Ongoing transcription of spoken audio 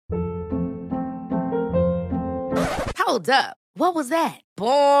Hold up. What was that?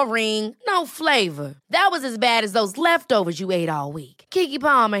 Boring. No flavor. That was as bad as those leftovers you ate all week. Keke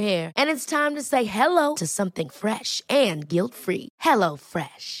Palmer here, and it's time to say hello to something fresh and guilt-free. Hello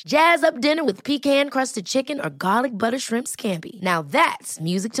Fresh. Jazz up dinner with pecan-crusted chicken or garlic butter shrimp scampi. Now that's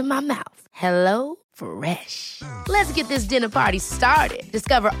music to my mouth. Hello Fresh. Let's get this dinner party started.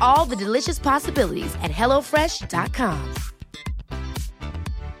 Discover all the delicious possibilities at hellofresh.com.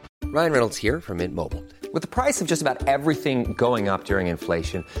 Ryan Reynolds here from Mint Mobile. With the price of just about everything going up during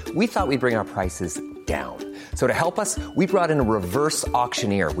inflation, we thought we'd bring our prices down. So to help us, we brought in a reverse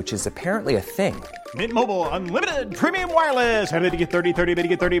auctioneer, which is apparently a thing. Mint Mobile Unlimited Premium Wireless. How to get 30, 30, bit to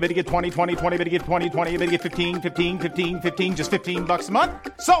get 30, bit to get 20, 20, 20, bit to get 20, 20, bit to get 15, 15, 15, 15, just $15 a month?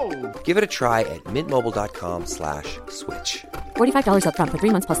 Sold! Give it a try at mintmobile.com/switch. $45 up front for 3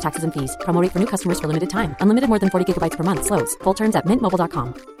 months plus taxes and fees. Promo rate for new customers for limited time. Unlimited more than 40 gigabytes per month. Slows full terms at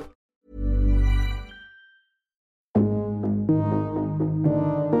mintmobile.com.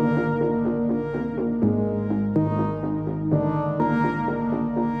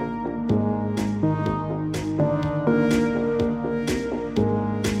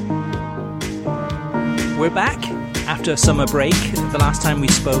 We're back after a summer break. The last time we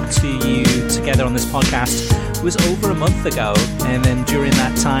spoke to you together on this podcast was over a month ago, and then during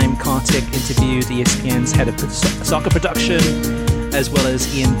that time, Kartik interviewed ESPN's head of soccer production, as well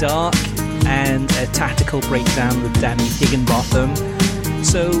as Ian Darke, and a tactical breakdown with Danny Higginbotham.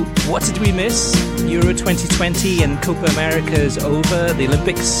 So, what did we miss? Euro 2020 and Copa America is over. The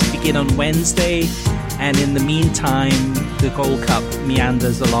Olympics begin on Wednesday, and in the meantime, the Gold Cup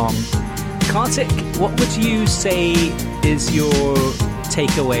meanders along. Kartik, what would you say is your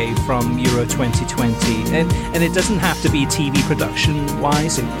takeaway from Euro 2020? And it doesn't have to be TV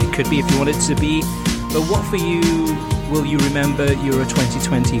production-wise. It could be if you want it to be. But what for you will you remember Euro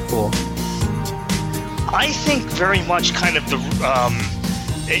 2020 for? I think very much kind of the...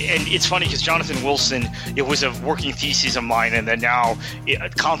 and it's funny because Jonathan Wilson, it was a working thesis of mine, and then now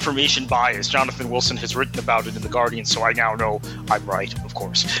confirmation bias. Jonathan Wilson has written about it in The Guardian, so I now know I'm right, of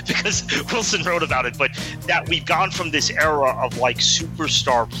course, because Wilson wrote about it. But that we've gone from this era of like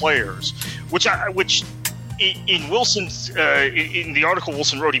superstar players, which in Wilson's in the article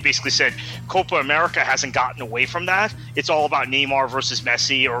Wilson wrote, he basically said Copa America hasn't gotten away from that. It's all about Neymar versus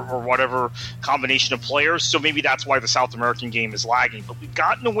Messi or whatever combination of players. So maybe that's why the South American game is lagging. But we've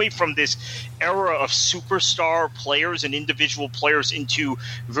gotten away from this era of superstar players and individual players into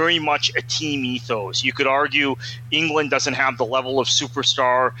very much a team ethos. You could argue England doesn't have the level of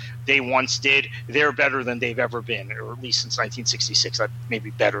superstar they once did. They're better than they've ever been, or at least since 1966.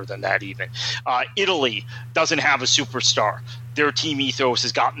 Maybe better than that even. Italy doesn't have a superstar. Their team ethos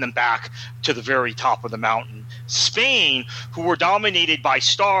has gotten them back to the very top of the mountain. Spain, who were dominated by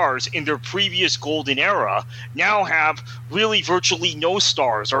stars in their previous golden era, now have really virtually no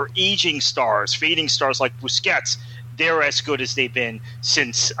stars or aging stars, fading stars like Busquets. They're as good as they've been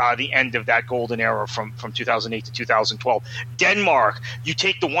since the end of that golden era from 2008 to 2012. Denmark, you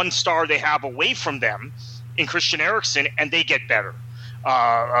take the one star they have away from them in Christian Eriksen, and they get better.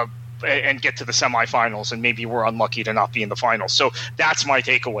 And get to the semifinals, and maybe we're unlucky to not be in the finals. So that's my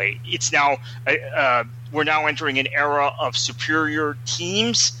takeaway. It's now we're now entering an era of superior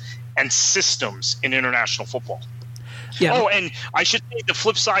teams and systems in international football. Yeah. Oh, and I should say the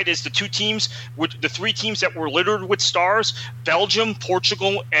flip side is the three teams that were littered with stars, Belgium,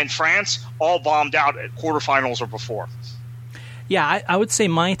 Portugal, and France, all bombed out at quarterfinals or before. Yeah, I would say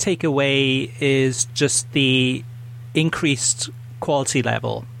my takeaway is just the increased quality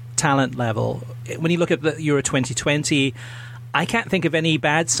level, talent level. When you look at the Euro 2020, I can't think of any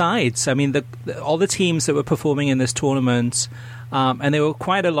bad sides. I mean, all the teams that were performing in this tournament, and there were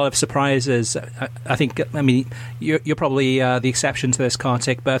quite a lot of surprises. I think, I mean, you're probably the exception to this,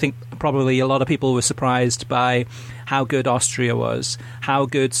 Kartik, but I think probably a lot of people were surprised by how good Austria was, how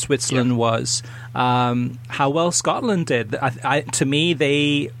good Switzerland was, how well Scotland did. To me,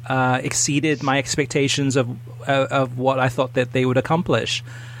 they exceeded my expectations of what I thought that they would accomplish.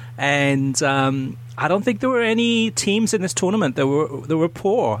 And I don't think there were any teams in this tournament that were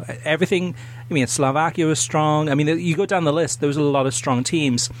poor. Everything, I mean, Slovakia was strong. I mean, you go down the list, there was a lot of strong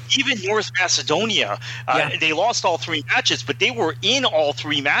teams. Even North Macedonia, they lost all three matches, but they were in all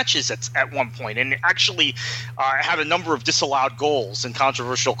three matches at one point, and actually had a number of disallowed goals and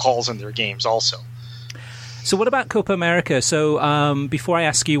controversial calls in their games also. So what about Copa America? So before I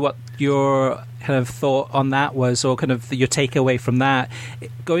ask you what your kind of thought on that was, or kind of your takeaway from that,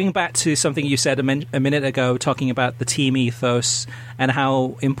 going back to something you said a minute ago, talking about the team ethos and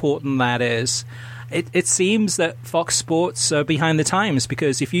how important that is, it seems that Fox Sports are behind the times,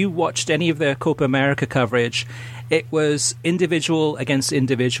 because if you watched any of their Copa America coverage, it was individual against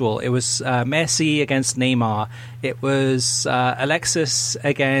individual. It was Messi against Neymar. It was Alexis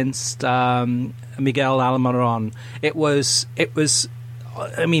against Miguel Almiron. It was.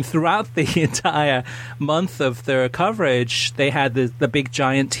 I mean, throughout the entire month of their coverage, they had the big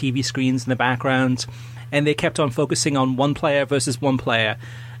giant TV screens in the background, and they kept on focusing on one player versus one player.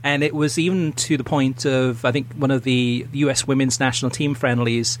 And it was even to the point of, I think, one of the U.S. women's national team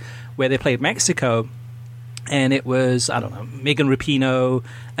friendlies where they played Mexico, and it was, I don't know, Megan Rapinoe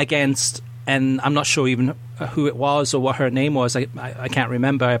against, and I'm not sure even who it was or what her name was. I can't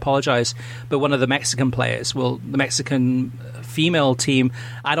remember. I apologize. But one of the Mexican players. Well, the Mexican female team,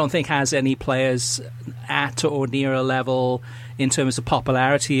 I don't think has any players at or near a level in terms of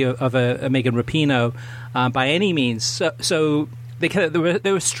popularity of a Megan Rapinoe by any means. So they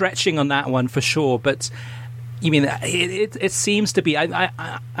were stretching on that one for sure. But you mean it seems to be. I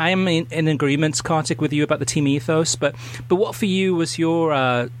am in agreement, Kartik, with you about the team ethos. But what for you was your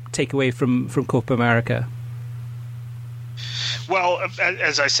takeaway from Copa America? Well,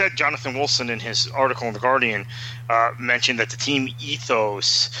 as I said, Jonathan Wilson in his article in The Guardian mentioned that the team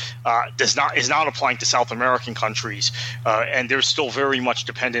ethos is not applying to South American countries, and they're still very much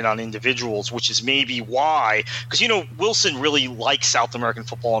dependent on individuals, which is maybe why, because Wilson really likes South American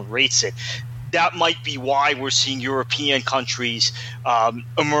football and rates it. That might be why we're seeing European countries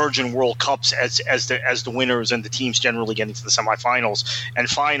emerge in World Cups as the winners, and the teams generally getting to the semifinals and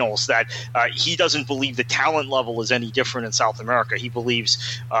finals. That he doesn't believe the talent level is any different in South America. He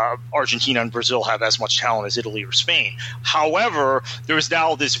believes Argentina and Brazil have as much talent as Italy or Spain. However, there is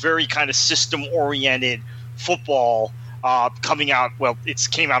now this very kind of system-oriented football coming out. Well, it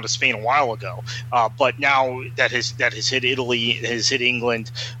came out of Spain a while ago, but now that has hit Italy, has hit England,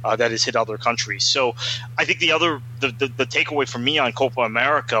 that has hit other countries. So I think the takeaway for me on Copa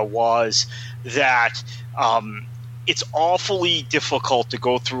America was that it's awfully difficult to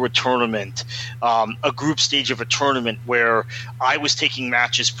go through a tournament, a group stage of a tournament where I was taking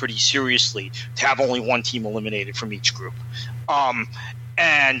matches pretty seriously, to have only one team eliminated from each group.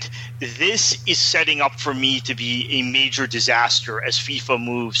 And this is setting up for me to be a major disaster as FIFA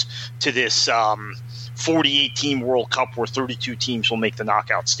moves to this 48-team World Cup where 32 teams will make the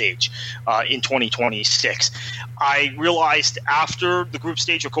knockout stage in 2026. I realized after the group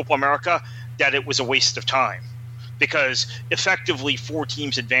stage of Copa America that it was a waste of time, because effectively 4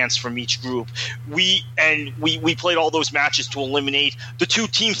 teams advanced from each group. We played all those matches to eliminate the 2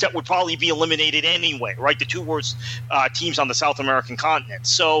 teams that would probably be eliminated anyway, right? The 2 worst teams on the South American continent.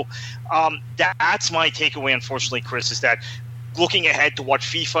 So that's my takeaway, unfortunately, Chris, is that looking ahead to what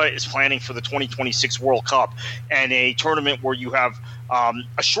FIFA is planning for the 2026 World Cup and a tournament where you have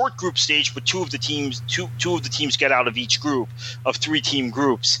a short group stage, but two of the teams get out of each group of 3-team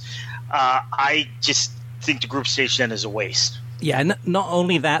groups. I just think the group stage then is a waste. Yeah, not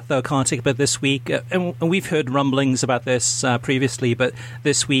only that, though, Kartik, but this week, and we've heard rumblings about this previously, but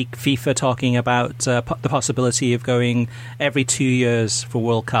this week FIFA talking about the possibility of going every 2 years for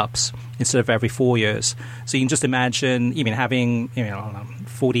World Cups instead of every 4 years. So you can just imagine even having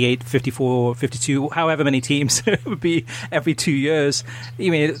 48, 54, 52, however many teams it would be every 2 years.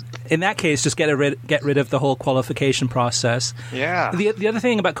 In that case, just get rid of the whole qualification process. Yeah. The other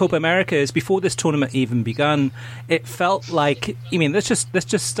thing about Copa America is before this tournament even begun, it felt like, let's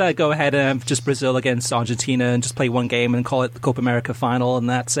just go ahead and have just Brazil against Argentina and just play one game and call it the Copa America final, and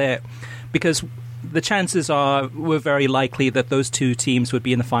that's it. Because the chances were very likely that those 2 teams would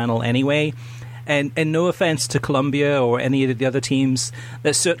be in the final anyway. And no offense to Colombia or any of the other teams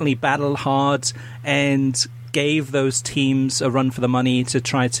that certainly battled hard and gave those teams a run for the money to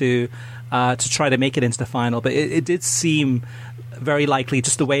try to make it into the final. But it did seem very likely,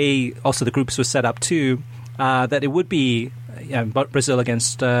 just the way also the groups were set up too, that it would be Brazil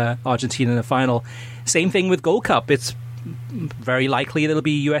against Argentina in the final. Same thing with Gold Cup. It's very likely that it'll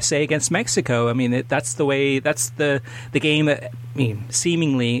be USA against Mexico. That's the way. That's the game that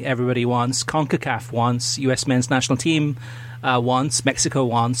seemingly everybody wants. CONCACAF wants. U.S. men's national team wants. Mexico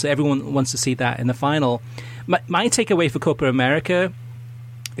wants. Everyone wants to see that in the final. My takeaway for Copa America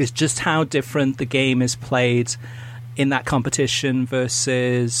is just how different the game is played in that competition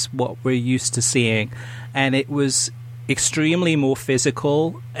versus what we're used to seeing, and it was extremely more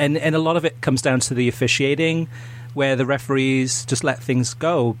physical, and a lot of it comes down to the officiating, where the referees just let things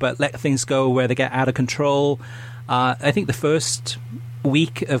go where they get out of control. I think the first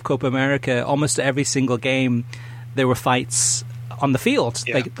week of Copa America, almost every single game, there were fights on the field.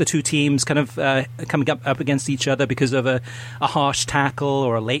 Yeah. Like the two teams kind of coming up against each other because of a harsh tackle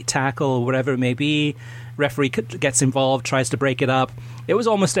or a late tackle or whatever it may be. Referee gets involved, tries to break it up. It was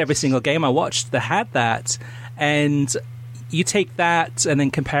almost every single game I watched that had that. And you take that and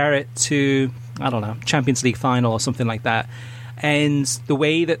then compare it to, I don't know, Champions League final or something like that. And the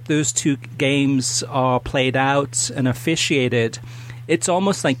way that those two games are played out and officiated, it's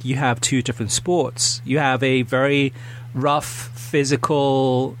almost like you have two different sports. You have a very rough,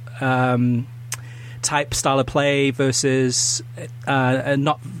 physical type style of play versus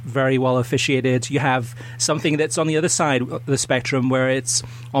not very well officiated. You have something that's on the other side of the spectrum where it's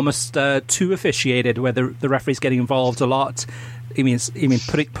almost too officiated, where the referee's getting involved a lot. I mean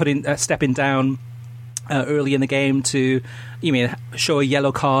stepping down early in the game to show a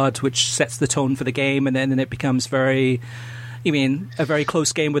yellow card, which sets the tone for the game, and then it becomes a very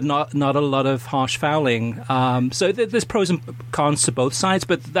close game with not a lot of harsh fouling. So there's pros and cons to both sides,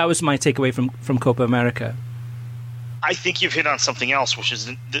 but that was my takeaway from Copa America. I think you've hit on something else, which is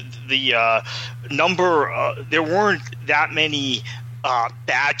the number. There weren't that many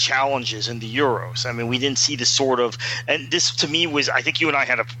bad challenges in the Euros. I mean, we didn't see the sort of, and this to me was, I think you and I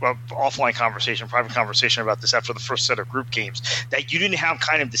had a offline conversation, private conversation about this after the first set of group games, that you didn't have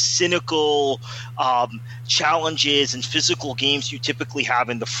kind of the cynical challenges and physical games you typically have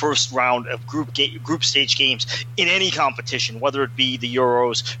in the first round of group stage games in any competition, whether it be the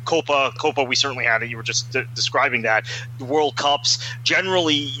Euros, Copa we certainly had it. You were just describing that. The World Cups,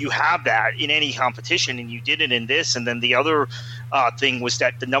 generally you have that in any competition, and you did it in this. And then the other thing was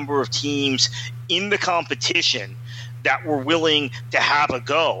that the number of teams in the competition that were willing to have a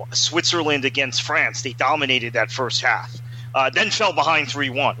go. Switzerland against France, they dominated that first half. Then fell behind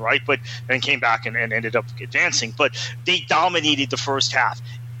 3-1, right? But then came back and ended up advancing. But they dominated the first half.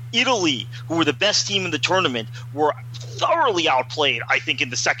 Italy, who were the best team in the tournament, were thoroughly outplayed, I think, in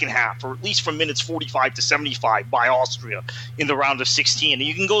the second half, or at least from minutes 45 to 75 by Austria in the round of 16. And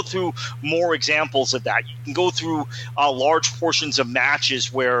you can go through more examples of that. You can go through large portions of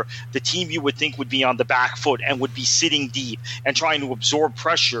matches where the team you would think would be on the back foot and would be sitting deep and trying to absorb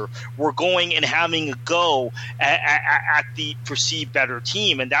pressure were going and having a go at the perceived better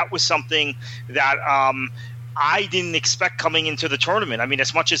team. And that was something that I didn't expect coming into the tournament. I mean,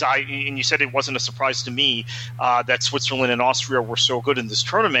 as much as and you said it wasn't a surprise to me that Switzerland and Austria were so good in this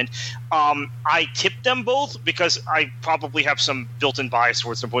tournament, I tipped them both because I probably have some built-in bias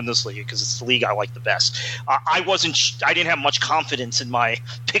towards the Bundesliga because it's the league I like the best. I didn't have much confidence in my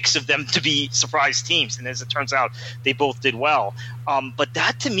picks of them to be surprise teams, and as it turns out, they both did well. But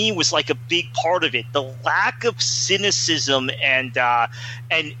that to me was like a big part of it, the lack of cynicism and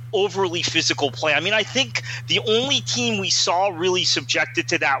overly physical play. I mean, I think the only team we saw really subjected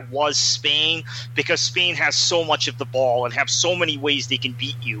to that was Spain, because Spain has so much of the ball and have so many ways they can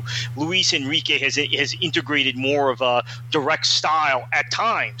beat you. Luis Enrique has integrated more of a direct style at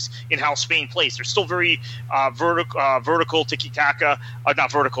times in how Spain plays. They're still very vertical tiki-taka,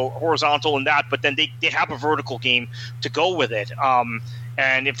 not vertical, horizontal in that, but then they have a vertical game to go with it.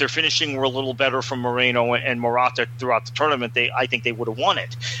 And if their finishing were a little better from Moreno and Morata throughout the tournament, I think they would have won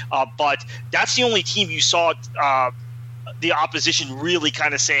it. But that's the only team you saw the opposition really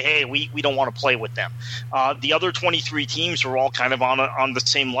kind of say, hey, we don't want to play with them. The other 23 teams are all kind of on the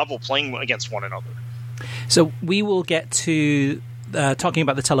same level playing against one another. So we will get to talking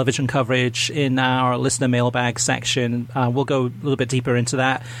about the television coverage in our listener mailbag section. We'll go a little bit deeper into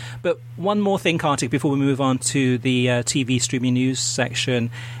that. But one more thing, Kartik, before we move on to the TV streaming news section,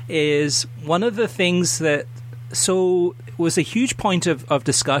 is one of the things that was a huge point of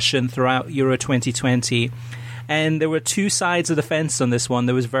discussion throughout Euro 2020. And there were two sides of the fence on this one.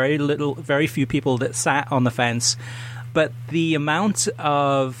 There was very few people that sat on the fence. But the amount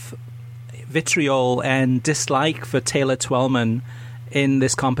of vitriol and dislike for Taylor Twellman in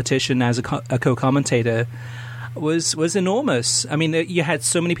this competition as a co-commentator was enormous. I mean, you had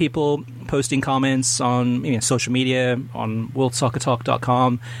so many people posting comments on social media, on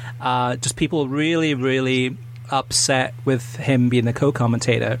worldsoccertalk.com, just people really, really upset with him being the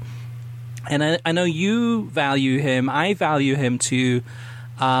co-commentator. And I know you value him. I value him too.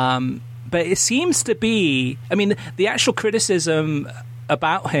 But it seems to be, I mean, the actual criticism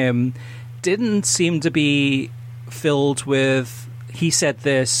about him didn't seem to be filled with he said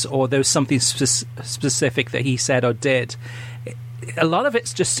this or there was something specific that he said or did. A lot of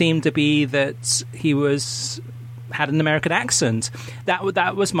it just seemed to be that he had an American accent. That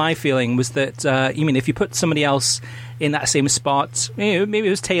was my feeling, was that if you put somebody else in that same spot, maybe it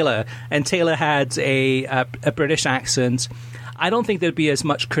was Taylor, and Taylor had a British accent, I don't think there'd be as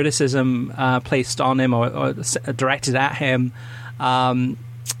much criticism placed on him or directed at him.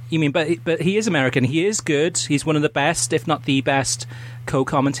 But he is American. He is good. He's one of the best, if not the best,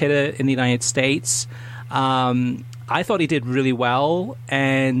 co-commentator in the United States. I thought he did really well,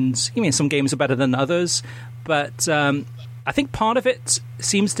 and some games are better than others, but I think part of it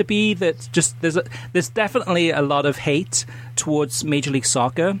seems to be that just there's definitely a lot of hate towards Major League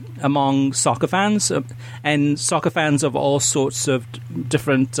Soccer among soccer fans, and soccer fans of all sorts of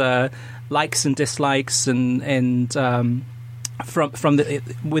different likes and dislikes, and from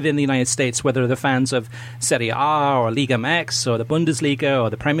within the United States, whether they're fans of Serie A or Liga MX or the Bundesliga or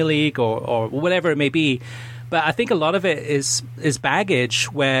the Premier League or whatever it may be. But I think a lot of it is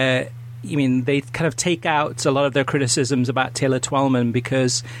baggage where, they kind of take out a lot of their criticisms about Taylor Twellman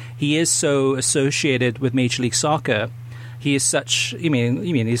because he is so associated with Major League Soccer. He is such,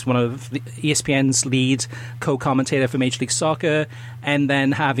 he's one of ESPN's lead co-commentator for Major League Soccer, and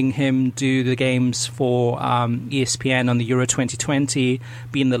then having him do the games for ESPN on the Euro 2020,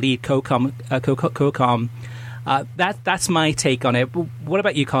 being the lead co-com. That's my take on it. What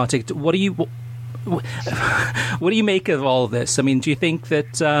about you, Kartik? What do you make of all of this? Do you think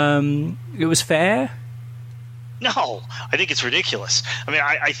that it was fair? No, I think it's ridiculous.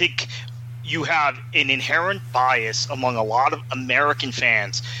 I think you have an inherent bias among a lot of American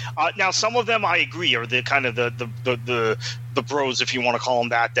fans. Now, some of them, I agree, are the kind of the bros, if you want to call them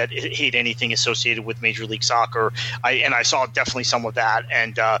that hate anything associated with Major League Soccer. I saw definitely some of that.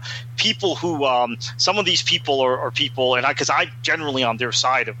 And people who some of these people are people, and because I'm generally on their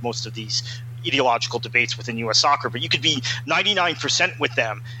side of most of these ideological debates within U.S. soccer, but you could be 99% with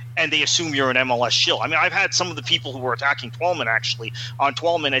them and they assume you're an MLS shill. I've had some of the people who were attacking Twellman actually on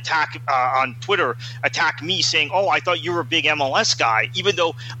Twellman on Twitter attack me saying, "Oh, I thought you were a big MLS guy," even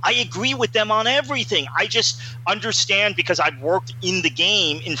though I agree with them on everything. I just understand, because I've worked in the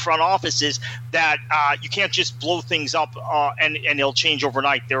game in front offices, that you can't just blow things up and it'll change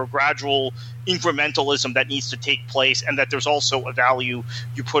overnight. There are gradual incrementalism that needs to take place, and that there's also a value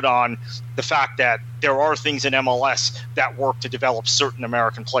you put on the fact that there are things in MLS that work to develop certain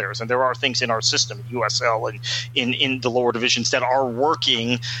American players, and there are things in our system, USL and in the lower divisions, that are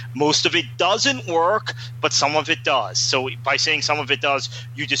working. Most of it doesn't work, but some of it does. So by saying some of it does,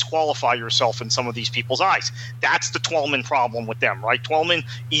 you disqualify yourself in some of these people's eyes. That's the Twellman problem with them, right? Twellman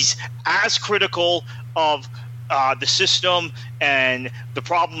is as critical of the system and the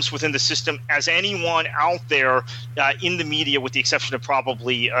problems within the system as anyone out there in the media, with the exception of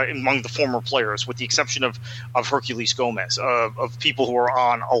probably among the former players, with the exception of Herculez Gomez, of people who are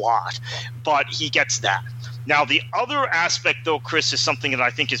on a lot. But he gets that. Now, the other aspect, though, Chris, is something that I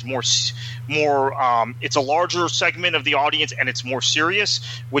think is more it's a larger segment of the audience, and it's more serious,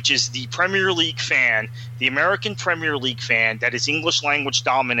 which is the Premier League fan, the American Premier League fan that is English language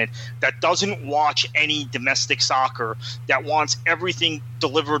dominant, that doesn't watch any domestic soccer, that wants everything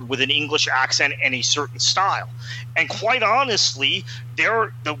delivered with an English accent and a certain style. And quite honestly,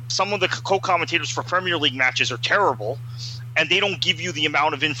 some of the co-commentators for Premier League matches are terrible, and they don't give you the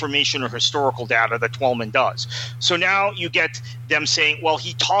amount of information or historical data that Twellman does. So now you get them saying, well,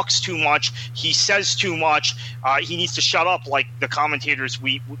 he talks too much, he says too much, he needs to shut up, like the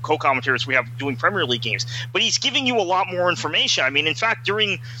co-commentators we have doing Premier League games. But he's giving you a lot more information. In fact,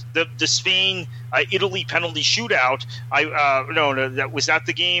 during the Spain-Italy penalty shootout, was that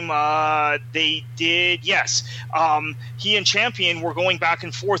the game they did? Yes. He and Champion were going back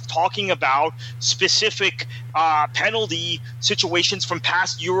and forth talking about specific penalty situations from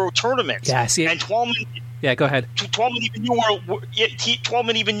past Euro tournaments. Yeah, see, and Twellman. Yeah, go ahead. Twellman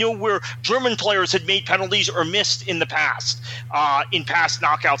even knew where German players had made penalties or missed in the past, in past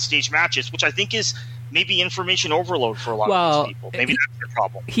knockout stage matches, which I think is maybe information overload for a lot of these people. Maybe that's the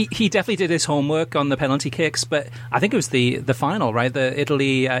problem. He definitely did his homework on the penalty kicks, but I think it was the final, right? The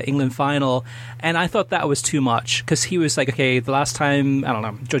Italy-England final. And I thought that was too much, because he was like, okay, the last time, I don't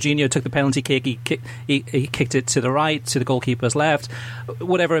know, Jorginho took the penalty kick, he kicked it to the right, to the goalkeeper's left,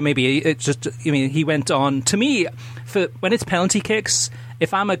 whatever it may be. It just, he went on. To me, when it's penalty kicks,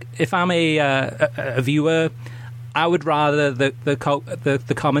 if I'm a viewer, I would rather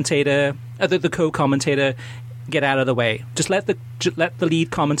the commentator, the co-commentator, get out of the way. Just let the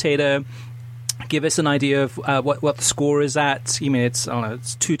lead commentator give us an idea of what the score is at. It's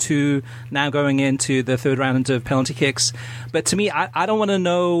 2-2 now going into the third round of penalty kicks. But to me, I don't want to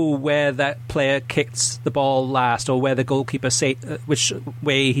know where that player kicked the ball last, or where the goalkeeper which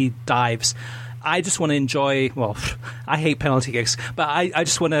way he dives. I just want to enjoy, I hate penalty kicks, but I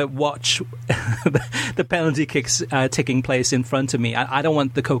just want to watch the penalty kicks taking place in front of me. I don't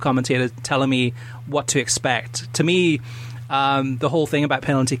want the co-commentator telling me what to expect. To me, the whole thing about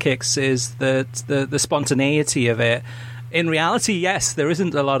penalty kicks is the spontaneity of it. In reality, yes, there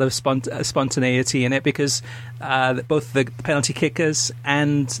isn't a lot of spontaneity in it because both the penalty kickers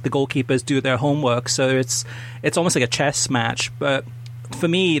and the goalkeepers do their homework. So it's almost like a chess match. But for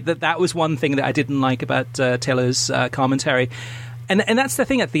me, that was one thing that I didn't like about Taylor's commentary. And that's the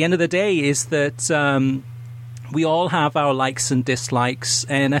thing at the end of the day is that we all have our likes and dislikes.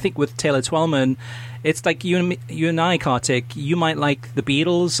 And I think with Taylor Twellman, it's like you and I, Kartik. You might like the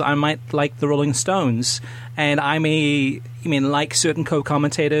Beatles. I might like the Rolling Stones. And I may like certain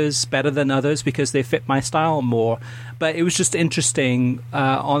co-commentators better than others because they fit my style more. But it was just interesting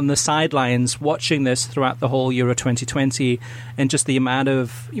on the sidelines watching this throughout the whole Euro 2020 and just the amount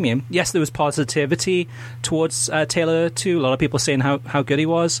of, yes, there was positivity towards Taylor too. A lot of people saying how good he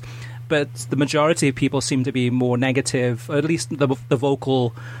was. But the majority of people seem to be more negative, or at least the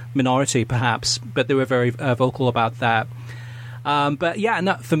vocal minority, perhaps. But they were very vocal about that. But yeah,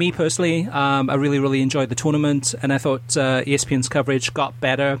 no, for me personally, I really, really enjoyed the tournament, and I thought ESPN's coverage got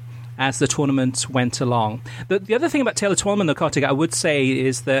better as the tournament went along. The other thing about Taylor Twellman, though, Kartik, I would say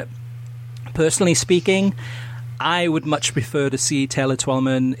is that, personally speaking, I would much prefer to see Taylor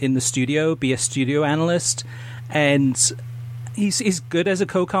Twellman in the studio, be a studio analyst, and he's good as a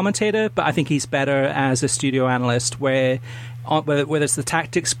co-commentator, but I think he's better as a studio analyst, whether it's the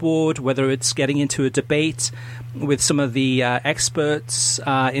tactics board, whether it's getting into a debate with some of the experts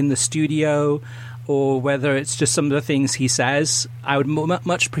in the studio, or whether it's just some of the things he says. I would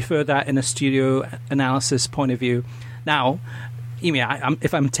much prefer that in a studio analysis point of view. Now,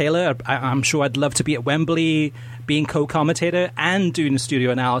 if I'm Taylor, I'm sure I'd love to be at Wembley, being co-commentator and doing the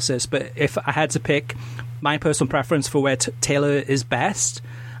studio analysis, but if I had to pick my personal preference for where Taylor is best,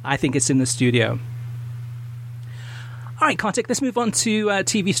 I think it's in the studio. All right, Kartik, let's move on to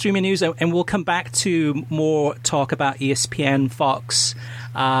TV streaming news, and we'll come back to more talk about ESPN, Fox,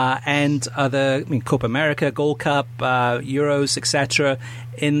 and other, Copa America, Gold Cup, Euros, etc.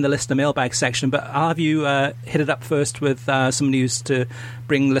 in the listener mailbag section. But I'll have you hit it up first with some news to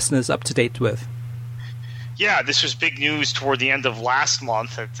bring listeners up to date with. Yeah, this was big news toward the end of last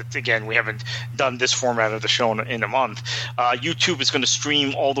month. Again, we haven't done this format of the show in a month. YouTube is going to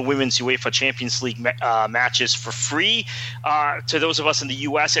stream all the Women's UEFA Champions League matches for free to those of us in the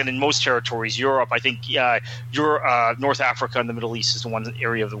U.S. and in most territories. Europe, I think North Africa and the Middle East is the one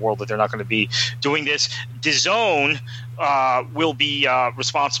area of the world that they're not going to be doing this. DAZN will be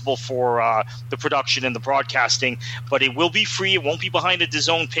responsible for the production and the broadcasting, but it will be free. It won't be behind a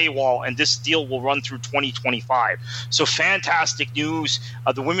DAZN paywall, and this deal will run through 2025. So fantastic news.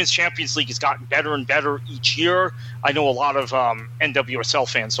 The Women's Champions League has gotten better and better each year. I know a lot of NWSL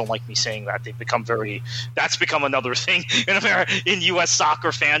fans don't like me saying that. That's become another thing in U.S.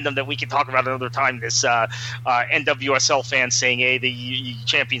 soccer fandom that we can talk about another time. This NWSL fans saying, hey, the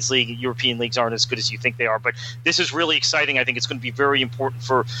Champions League and European leagues aren't as good as you think they are. But this is really exciting. I think it's going to be very important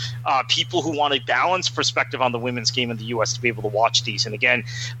for people who want a balanced perspective on the women's game in the U.S. to be able to watch these. And again,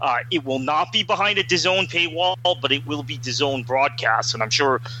 it will not be behind a DAZN paywall, but it will be DAZN broadcast. And I'm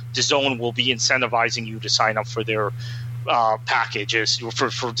sure DAZN will be incentivizing you to sign up for their packages, for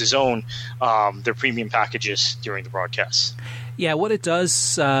DAZN, their premium packages during the broadcast. Yeah, what it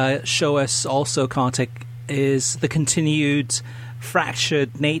does show us also, Kartik, is the continued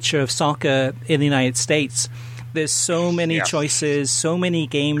fractured nature of soccer in the United States. There's so many choices, so many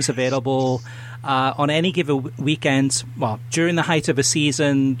games available on any given weekend. Well, during the height of a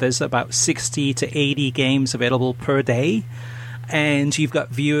season, there's about 60 to 80 games available per day. And you've got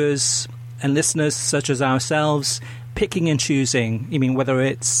viewers and listeners such as ourselves picking and choosing. Whether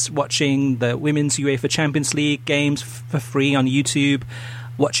it's watching the Women's UEFA Champions League games for free on YouTube,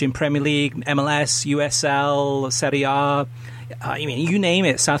 watching Premier League, MLS, USL, Serie A, you name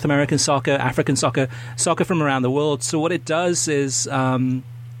it, South American soccer, African soccer from around the world. So what it does is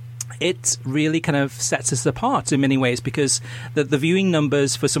it really kind of sets us apart in many ways, because the viewing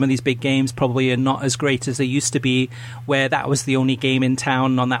numbers for some of these big games probably are not as great as they used to be, where that was the only game in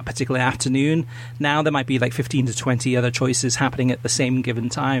town on that particular afternoon. Now there might be like 15 to 20 other choices happening at the same given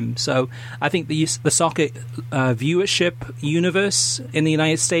time. So I think the soccer viewership universe in the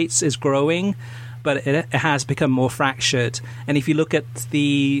United States is growing, but it has become more fractured. And if you look at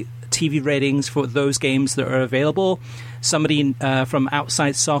the TV ratings for those games that are available, somebody from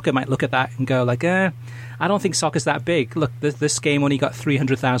outside soccer might look at that and go like, I don't think soccer's that big. Look, this game only got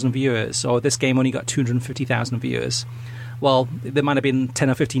 300,000 viewers, or this game only got 250,000 viewers. Well, there might have been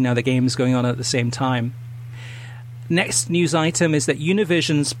 10 or 15 other games going on at the same time. Next news item is that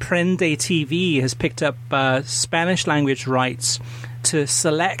Univision's Prende TV has picked up Spanish language rights to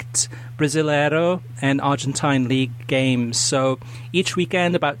select Brasileiro and Argentine League games. So each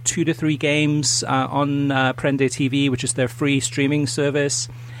weekend, about 2 to 3 games on Prende TV, which is their free streaming service.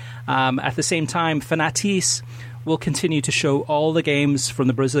 At the same time, Fanatiz will continue to show all the games from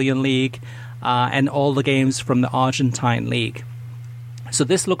the Brazilian League and all the games from the Argentine League. So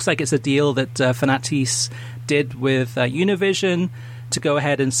this looks like it's a deal that Fanatiz did with Univision to go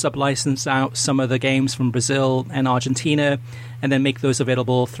ahead and sub-license out some of the games from Brazil and Argentina and then make those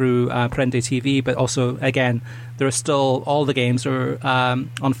available through Prende TV. But also, again, there are still all the games are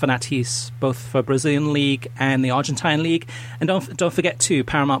on Fanatiz, both for Brazilian League and the Argentine League. And don't forget, too,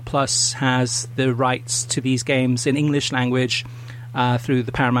 Paramount Plus has the rights to these games in English language through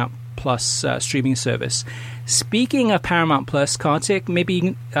the Paramount Plus streaming service. Speaking of Paramount Plus, Kartik, maybe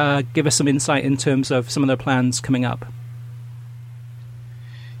you can give us some insight in terms of some of their plans coming up.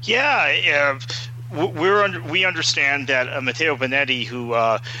 Yeah, we understand that Matteo Bonetti, who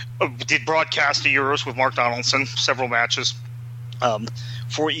did broadcast the Euros with Mark Donaldson, several matches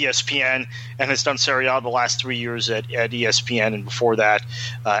for ESPN, and has done Serie A the last 3 years at ESPN and before that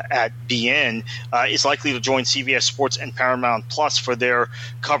at BN, is likely to join CBS Sports and Paramount Plus for their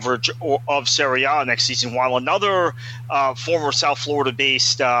coverage of Serie A next season, while another former South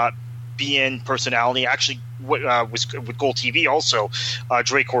Florida-based BN personality, actually was with Goal TV also,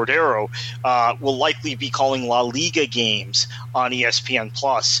 Dre Cordero, will likely be calling La Liga games on ESPN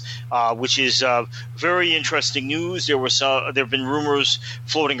Plus, which is very interesting news. There have been rumors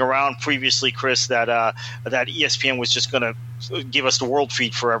floating around previously, Chris, that ESPN was just going to give us the world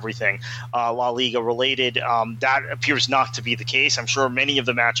feed for everything La Liga related. That appears not to be the case. I'm sure many of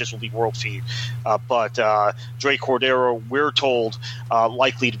the matches will be world feed, but Dre Cordero, we're told,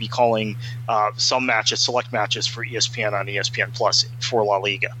 likely to be calling some matches, select matches for ESPN on ESPN Plus for La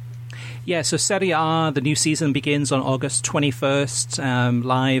Liga. Yeah, so Serie A, the new season begins on August 21st,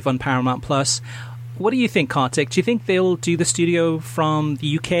 live on Paramount Plus. What do you think, Kartik? Do you think they'll do the studio from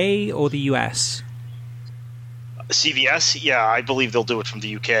the UK or the US? CBS, yeah, I believe they'll do it from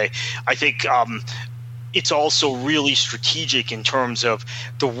the UK. I think it's also really strategic in terms of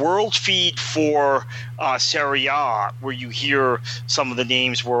the world feed for Serie A, where you hear some of the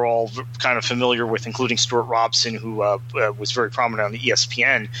names we're all kind of familiar with, including Stuart Robson, who was very prominent on the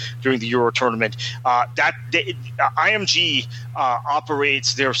ESPN during the Euro tournament. IMG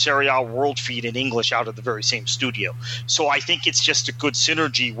operates their Serie A world feed in English out of the very same studio. So I think it's just a good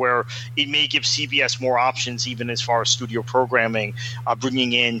synergy where it may give CBS more options, even as far as studio programming,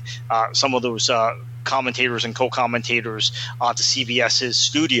 bringing in some of those commentators and co-commentators to CBS's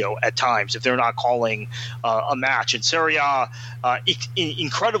studio at times if they're not calling a match. And Serie A,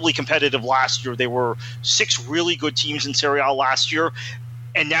 incredibly competitive last year. There were 6 really good teams in Serie A last year.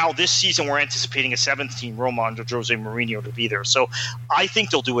 And now this season we're anticipating a 7th team, Roma, under Jose Mourinho, to be there. So I think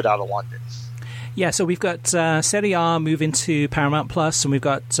they'll do it out of London. Yeah, so we've got Serie A move into Paramount Plus, and we've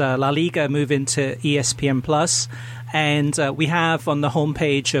got La Liga move into ESPN Plus. And we have on the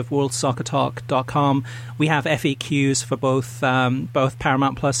homepage of WorldSoccerTalk.com, we have FAQs for both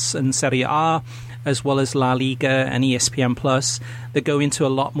Paramount Plus and Serie A, as well as La Liga and ESPN Plus, that go into a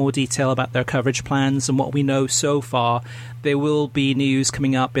lot more detail about their coverage plans and what we know so far. There will be news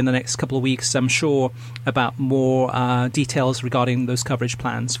coming up in the next couple of weeks, I'm sure, about more details regarding those coverage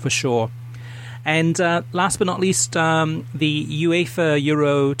plans, for sure. And last but not least, the UEFA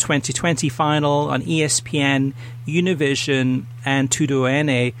Euro 2020 final on ESPN, Univision, and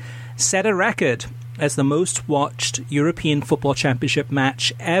Tudoene set a record as the most watched European Football Championship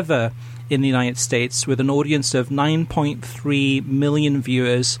match ever in the United States, with an audience of 9.3 million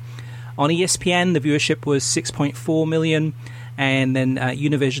viewers. On ESPN, the viewership was 6.4 million, and then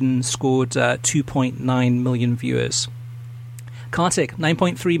Univision scored 2.9 million viewers. Kartik,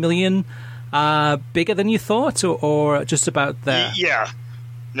 9.3 million. Bigger than you thought, or just about there? Yeah.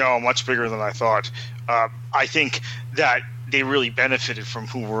 No, much bigger than I thought. I think that they really benefited from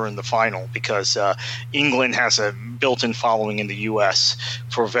who were in the final because England has a built-in following in the U.S.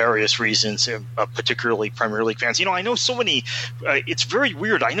 for various reasons, particularly Premier League fans. You know, I know so many it's very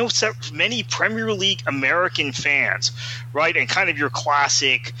weird. I know many Premier League American fans, right, and kind of your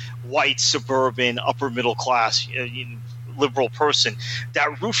classic white, suburban, upper-middle class liberal person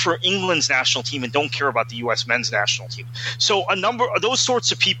that root for England's national team and don't care about the U.S. men's national team. So a number of those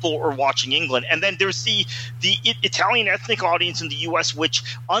sorts of people are watching England. And then there's the Italian ethnic audience in the U.S., which,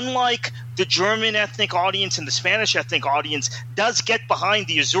 unlike the German ethnic audience and the Spanish ethnic audience, does get behind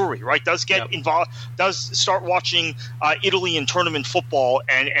the Azzurri, right? Does get involved, does start watching Italy in tournament football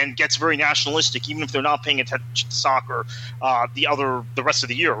and gets very nationalistic, even if they're not paying attention to soccer the rest of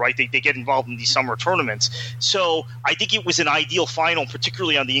the year, right? They get involved in these summer tournaments. So I think it was an ideal final,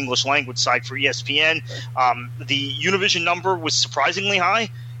 particularly on the English language side for ESPN. The Univision number was surprisingly high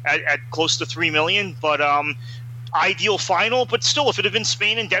at close to 3 million, but ideal final. But still, if it had been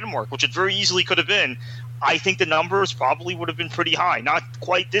Spain and Denmark, which it very easily could have been, I think the numbers probably would have been pretty high. Not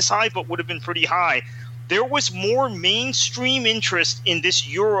quite this high, but would have been pretty high. There was more mainstream interest in this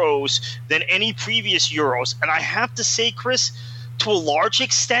Euros than any previous Euros. And I have to say, Chris, to a large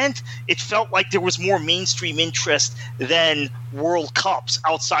extent, it felt like there was more mainstream interest than World Cups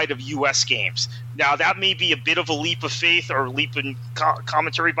outside of U.S. games. Now, that may be a bit of a leap of faith or a leap in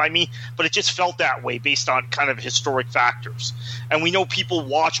commentary by me, but it just felt that way based on kind of historic factors. And we know people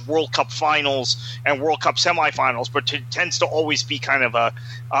watch World Cup finals and World Cup semifinals, but it tends to always be kind of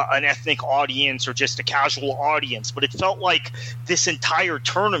an ethnic audience or just a casual audience. But it felt like this entire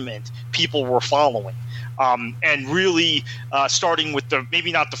tournament people were following. And really starting with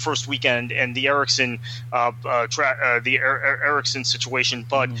maybe not the first weekend and the Ericsson Ericsson situation,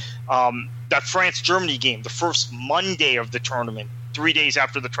 but that France-Germany game, the first Monday of the tournament, 3 days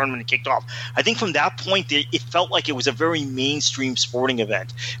after the tournament kicked off. I think from that point, it felt like it was a very mainstream sporting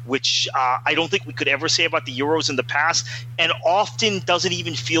event, which I don't think we could ever say about the Euros in the past, and often doesn't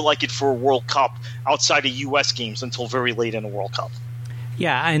even feel like it for a World Cup outside of U.S. games until very late in a World Cup.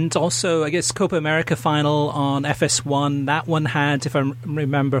 Yeah, and also, I guess, Copa America final on FS1, that one had, if I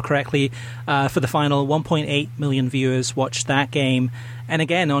remember correctly, for the final, 1.8 million viewers watched that game. And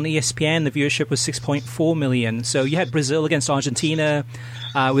again, on ESPN, the viewership was 6.4 million. So you had Brazil against Argentina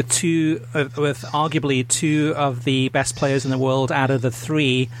with arguably two of the best players in the world out of the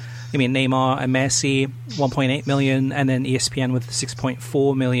three. I mean, Neymar and Messi, 1.8 million, and then ESPN with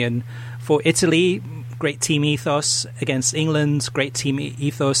 6.4 million. For Italy, great team ethos against England, great team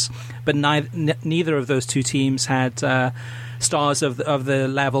ethos, but neither of those two teams had stars of the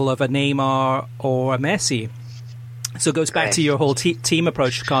level of a Neymar or a Messi. So it goes back to your whole team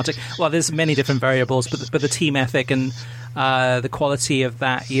approach, Kartik. Well, there's many different variables, but the team ethic and the quality of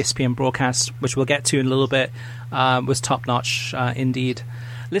that ESPN broadcast, which we'll get to in a little bit, was top-notch indeed.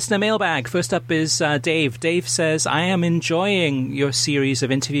 Listener mailbag. First up is Dave. Dave says, I am enjoying your series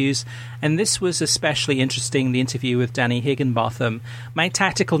of interviews, and this was especially interesting, the interview with Danny Higginbotham. My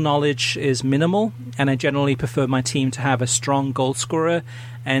tactical knowledge is minimal, and I generally prefer my team to have a strong goal scorer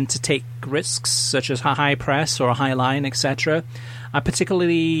and to take risks, such as a high press or a high line, etc. I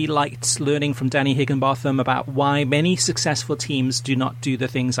particularly liked learning from Danny Higginbotham about why many successful teams do not do the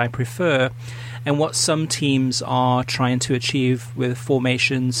things I prefer, and what some teams are trying to achieve with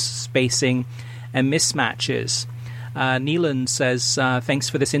formations, spacing, and mismatches. Neelan says, thanks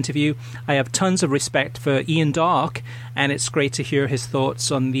for this interview. I have tons of respect for Ian Darke, and it's great to hear his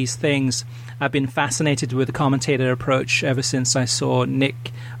thoughts on these things. I've been fascinated with the commentator approach ever since I saw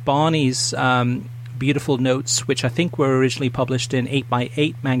Nick Barney's beautiful notes, which I think were originally published in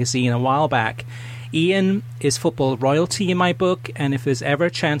 8x8 magazine a while back. Ian is football royalty in my book, and if there's ever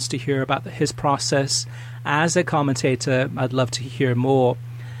a chance to hear about his process as a commentator, I'd love to hear more.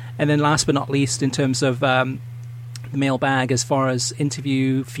 And then last but not least, in terms of the mailbag as far as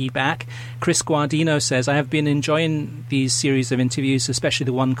interview feedback, Chris Guardino says, I have been enjoying these series of interviews, especially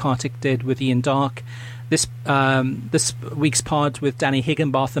the one Kartik did with Ian Darke. This week's pod with Danny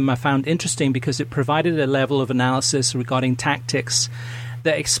Higginbotham I found interesting because it provided a level of analysis regarding tactics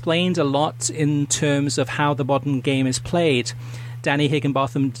that explained a lot in terms of how the modern game is played. Danny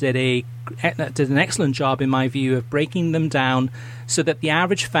Higginbotham did an excellent job, in my view, of breaking them down so that the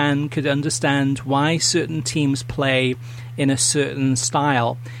average fan could understand why certain teams play in a certain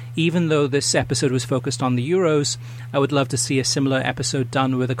style. Even though this episode was focused on the Euros, I would love to see a similar episode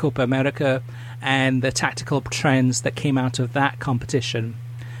done with the Copa America and the tactical trends that came out of that competition.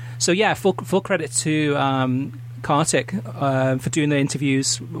 So yeah, full credit to Kartik for doing the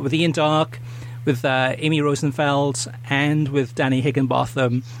interviews with Ian Darke, with Amy Rosenfeld, and with Danny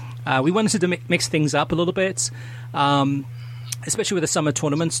Higginbotham. We wanted to mix things up a little bit, especially with the summer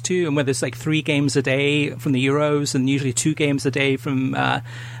tournaments too, and where there's like 3 games a day from the Euros and usually 2 games a day from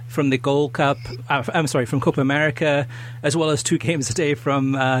the Gold Cup. From Copa America, as well as 2 games a day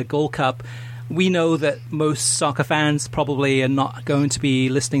from Gold Cup. We know that most soccer fans probably are not going to be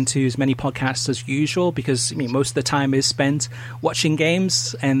listening to as many podcasts as usual because most of the time is spent watching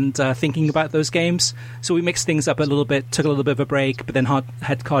games and thinking about those games. So we mixed things up a little bit, took a little bit of a break, but then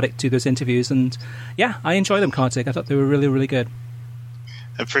had Kartik do those interviews. And yeah, I enjoyed them, Kartik. I thought they were really, really good.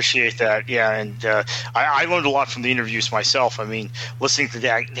 Appreciate that. Yeah, and I learned a lot from the interviews myself. I mean, listening to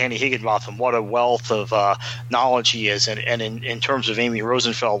Danny Higginbotham, what a wealth of knowledge he is. And in terms of Amy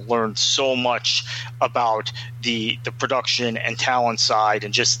Rosenfeld, learned so much about the production and talent side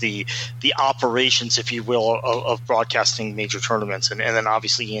and just the operations, if you will, of broadcasting major tournaments. And then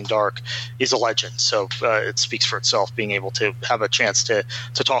obviously Ian Darke is a legend. So it speaks for itself being able to have a chance to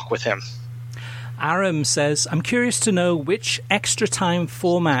talk with him. Aram says, I'm curious to know which extra time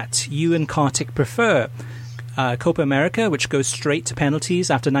format you and Kartik prefer. Copa America, which goes straight to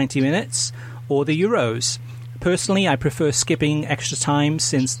penalties after 90 minutes, or the Euros. Personally, I prefer skipping extra time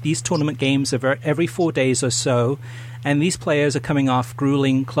since these tournament games are every 4 days or so, and these players are coming off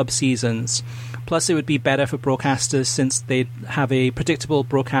grueling club seasons. Plus, it would be better for broadcasters since they'd have a predictable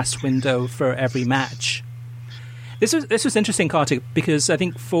broadcast window for every match. This was interesting, Kartik, because I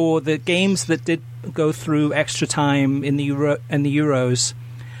think for the games that did go through extra time in the Euros,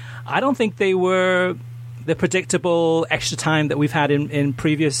 I don't think they were the predictable extra time that we've had in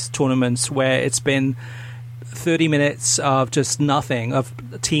previous tournaments where it's been 30 minutes of just nothing, of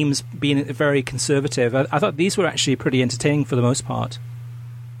teams being very conservative. I thought these were actually pretty entertaining for the most part.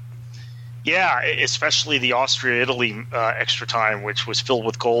 Yeah, especially the Austria-Italy extra time, which was filled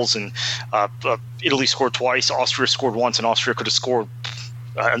with goals, and Italy scored twice, Austria scored once, and Austria could have scored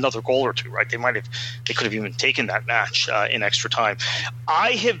another goal or two, right? They could have even taken that match in extra time.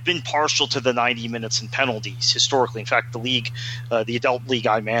 I have been partial to the 90 minutes and penalties historically. In fact, the league, the adult league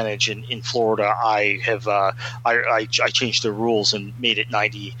I manage in Florida, I changed the rules and made it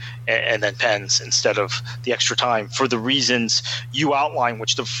 90 and then pens instead of the extra time for the reasons you outline,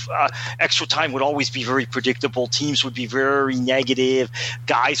 which the extra time would always be very predictable. Teams would be very negative.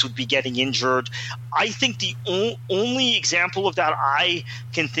 Guys would be getting injured. I think the only example of that I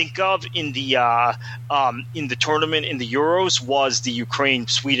can think of in the tournament in the Euros was the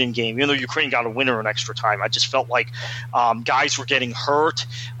Ukraine-Sweden game. Even though Ukraine got a winner in extra time, I just felt like guys were getting hurt.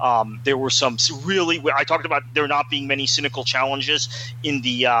 There were some really. I talked about there not being many cynical challenges in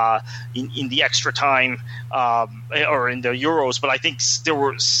the extra time or in the Euros, but I think there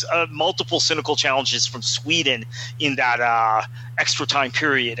were multiple cynical challenges from Sweden in that extra time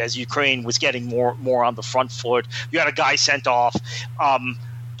period as Ukraine was getting more on the front foot. You had a guy sent off.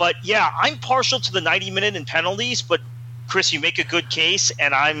 But yeah, I'm partial to the 90-minute and penalties, but Chris, you make a good case,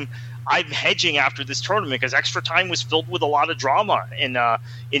 and I'm hedging after this tournament because extra time was filled with a lot of drama in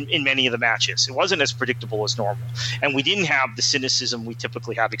many of the matches. It wasn't as predictable as normal, and we didn't have the cynicism we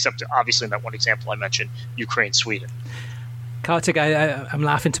typically have, except obviously in that one example I mentioned, Ukraine-Sweden. Kartik, I'm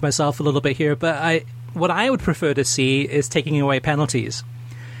laughing to myself a little bit here, but what I would prefer to see is taking away penalties.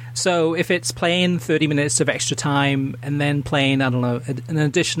 So if it's playing 30 minutes of extra time and then playing, I don't know, an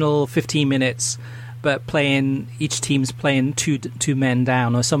additional 15 minutes, but each team's playing two men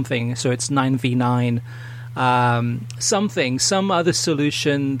down or something, so it's 9v9, some other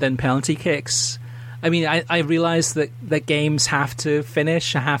solution than penalty kicks. I mean, I realize that games have to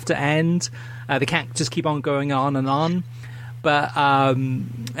finish, have to end. They can't just keep on going on and on. But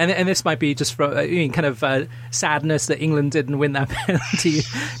and this might be just for kind of sadness that England didn't win that penalty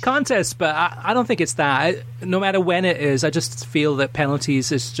contest, but I don't think it's that. No matter when it is, I just feel that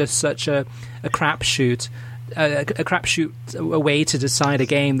penalties is just such a crapshoot, a way to decide a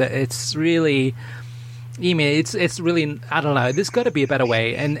game that it's really. I mean, it's really, I don't know. There's got to be a better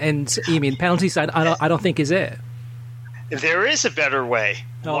way, and I mean, penalties. I don't think is it. There is a better way.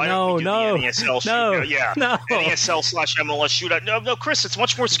 No. NASL NASL/MLS shootout. No, Chris, it's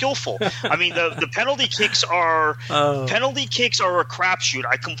much more skillful. I mean, the penalty kicks are a crapshoot.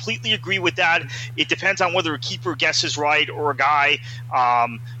 I completely agree with that. It depends on whether a keeper guesses right or a guy.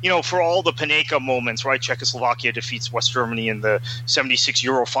 For all the Panenka moments, right? Czechoslovakia defeats West Germany in the '76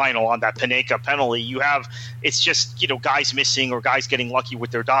 Euro final on that Panenka penalty. It's just guys missing or guys getting lucky with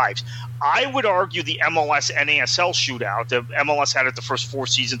their dives. I would argue the MLS NASL shootout. The MLS had it the first 4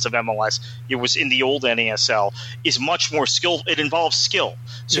 seasons of MLS. It was in the old NASL. Is much more skill. It involves skill.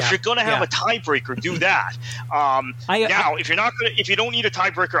 So if you're going to have a tiebreaker, do that. If you don't need a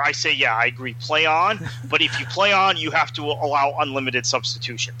tiebreaker, I say I agree. Play on. But if you play on, you have to allow unlimited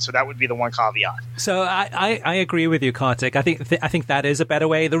substitution. So that would be the one caveat. So I agree with you, Kartik. I think that is a better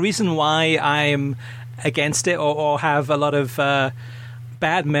way. The reason why I'm against it or have a lot of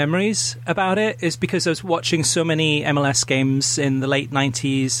bad memories about it is because I was watching so many MLS games in the late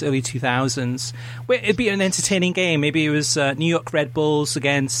 90s, early 2000s, where it'd be an entertaining game. Maybe it was New York Red Bulls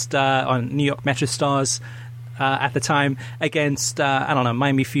against New York Metro Stars at the time against,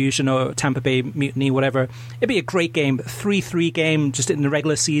 Miami Fusion or Tampa Bay Mutiny, whatever. It'd be a great game, 3-3 game just in the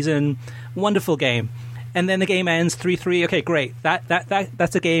regular season. Wonderful game. and then the game ends 3-3. Okay, great.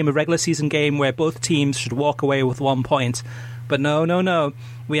 That's a game, a regular season game where both teams should walk away with 1 point. But no.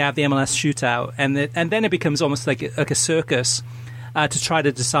 We have the MLS shootout, and then it becomes almost like a circus to try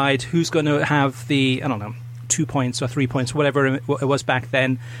to decide who's going to have the, 2 points or 3 points, whatever it was back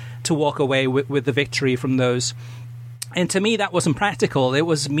then, to walk away with the victory from those. And to me, that wasn't practical. It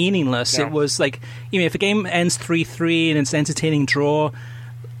was meaningless. No. It was like, if a game ends 3-3 and it's an entertaining draw,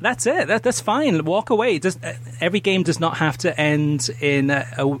 that's it. That's fine. Walk away. Every game does not have to end in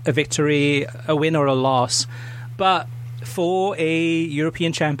a victory, a win, or a loss. But for a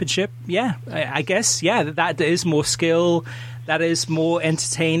European Championship, I guess, that is more skill, that is more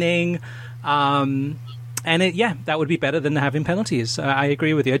entertaining, and that would be better than having penalties. I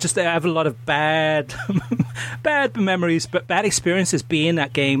agree with you. I have a lot of bad memories, but bad experiences being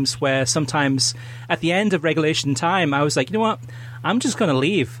at games where sometimes at the end of regulation time, I was like, you know what, I'm just going to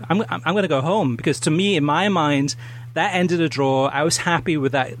leave. I'm going to go home, because to me, in my mind, that ended a draw. I was happy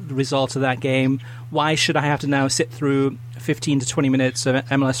with that result of that game. Why should I have to now sit through 15 to 20 minutes of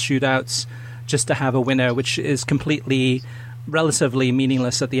MLS shootouts just to have a winner, which is relatively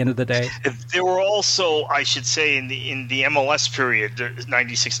meaningless at the end of the day? There were also, I should say, in the MLS period,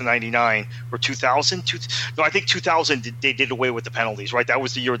 96 to 99 or 2000. I think 2000 they did away with the penalties. Right, that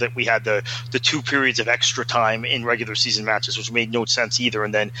was the year that we had the 2 periods of extra time in regular season matches, which made no sense either.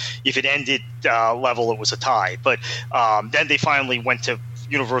 And then if it ended level, it was a tie. But then they finally went to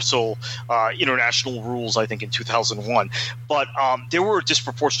universal international rules, I think, in 2001. But there were a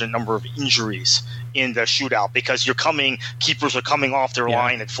disproportionate number of injuries in the shootout, because keepers are coming off their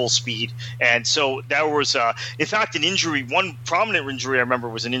line at full speed. And so there was, in fact, an injury. One prominent injury I remember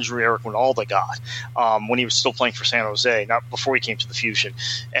was an injury Eric Winalda got when he was still playing for San Jose, not before he came to the Fusion.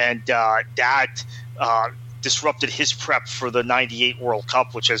 And that disrupted his prep for the 98 World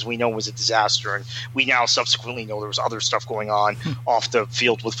Cup, which, as we know, was a disaster. And we now subsequently know there was other stuff going on off the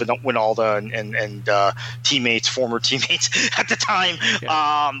field with Winalda and former teammates at the time,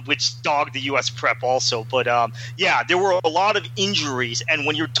 which dogged the U.S. prep also. But there were a lot of injuries. And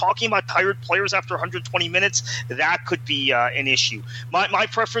when you're talking about tired players after 120 minutes, that could be an issue. My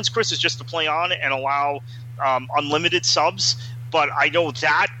preference, Chris, is just to play on and allow unlimited subs. But I know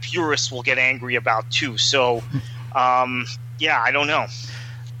that purists will get angry about too. So, I don't know.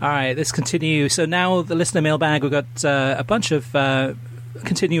 All right, let's continue. So now the listener mailbag, we've got a bunch of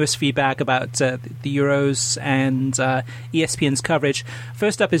continuous feedback about the Euros and ESPN's coverage.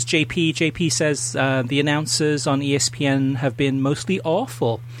 First up is JP. JP says the announcers on ESPN have been mostly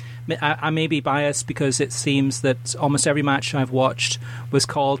awful. I may be biased because it seems that almost every match I've watched was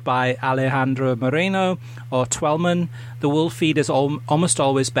called by Alejandro Moreno or Twellman. The Wolf feed is almost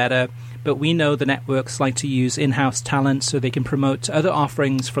always better, but we know the networks like to use in-house talent so they can promote other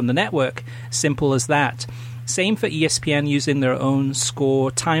offerings from the network. Simple as that. Same for ESPN using their own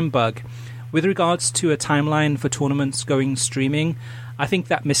score time bug. With regards to a timeline for tournaments going streaming, I think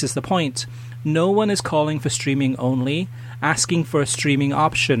that misses the point. No one is calling for streaming only, asking for a streaming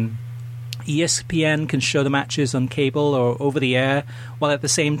option. ESPN can show the matches on cable or over the air, while at the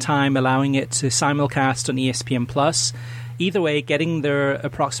same time allowing it to simulcast on ESPN Plus. Either way, getting their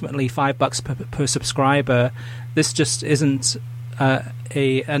approximately $5 per subscriber, this just isn't an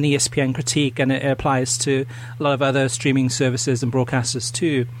ESPN critique, and it applies to a lot of other streaming services and broadcasters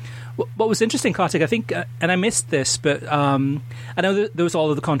too. What was interesting, Kartik, I think, and I missed this, but I know that there was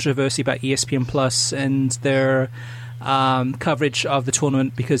all of the controversy about ESPN Plus and their coverage of the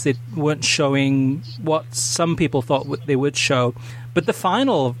tournament because they weren't showing what some people thought they would show. But the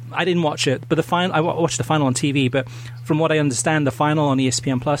final, I didn't watch it, but I watched the final on TV, but from what I understand, the final on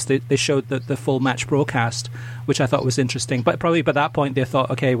ESPN Plus, they showed the full match broadcast, which I thought was interesting. But probably by that point, they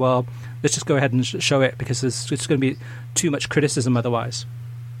thought, okay, well, let's just go ahead and show it because it's going to be too much criticism otherwise.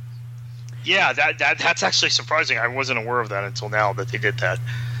 Yeah, that's actually surprising. I wasn't aware of that until now that they did that.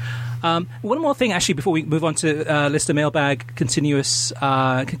 One more thing, actually, before we move on to listener mailbag, continue with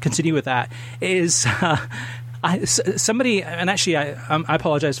that, is somebody, and actually I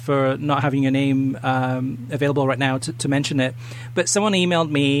apologize for not having your name available right now to mention it, but someone emailed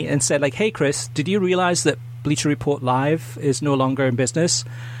me and said, like, hey, Chris, did you realize that Bleacher Report Live is no longer in business?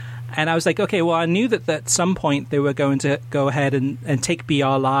 And I was like, okay, well, I knew that at some point they were going to go ahead and take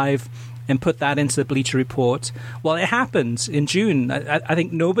BR Live and put that into the Bleacher Report. Well, it happened in June. I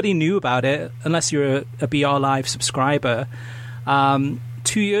think nobody knew about it unless you're a BR Live subscriber. 2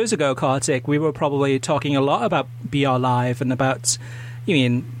 years ago, Kartik, we were probably talking a lot about BR Live and about,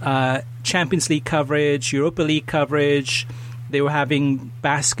 Champions League coverage, Europa League coverage. They were having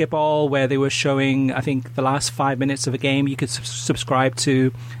basketball where they were showing, I think, the last 5 minutes of a game. You could subscribe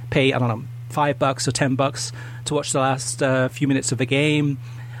to, pay, I don't know, $5 or $10 to watch the last few minutes of the game.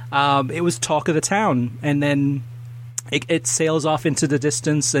 It was talk of the town, and then it sails off into the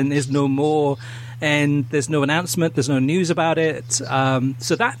distance and is no more, and there's no announcement, there's no news about it.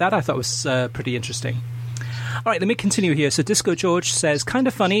 So that I thought was pretty interesting. All right, let me continue here. So Disco George says, kind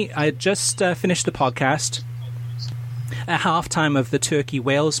of funny, I just finished the podcast at halftime of the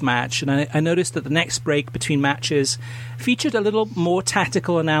Turkey-Wales match, and I noticed that the next break between matches featured a little more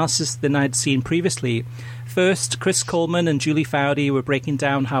tactical analysis than I'd seen previously. First, Chris Coleman and Julie Foudy were breaking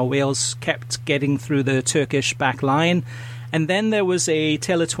down how Wales kept getting through the Turkish back line, and then there was a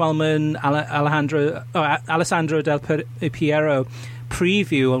Taylor Twellman, Alessandro Del Piero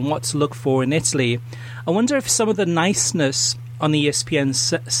preview on what to look for in Italy. I wonder if some of the niceness on the ESPN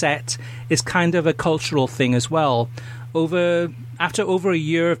set is kind of a cultural thing as well. After over a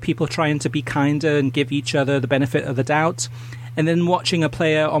year of people trying to be kinder and give each other the benefit of the doubt, and then watching a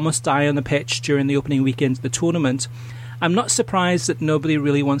player almost die on the pitch during the opening weekend of the tournament, I'm not surprised that nobody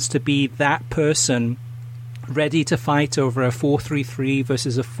really wants to be that person ready to fight over a 4-3-3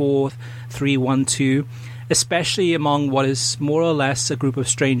 versus a 4-3-1-2, especially among what is more or less a group of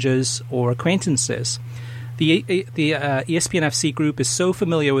strangers or acquaintances. The ESPN FC group is so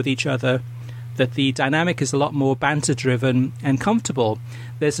familiar with each other that the dynamic is a lot more banter-driven and comfortable.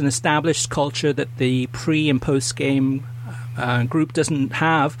 There's an established culture that the pre- and post-game group doesn't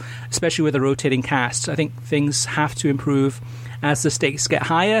have, especially with a rotating cast. I think things have to improve as the stakes get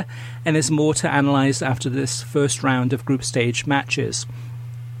higher, and there's more to analyse after this first round of group stage matches.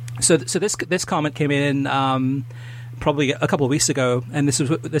 So this comment came in probably a couple of weeks ago, and this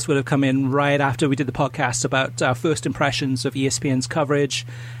would have come in right after we did the podcast about our first impressions of ESPN's coverage,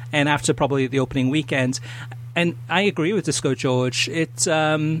 and after probably the opening weekend. And I agree with Disco George.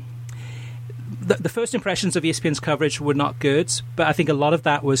 The first impressions of ESPN's coverage were not good, but I think a lot of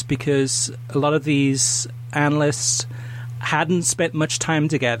that was because a lot of these analysts hadn't spent much time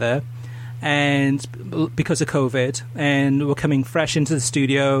together, and because of COVID, and were coming fresh into the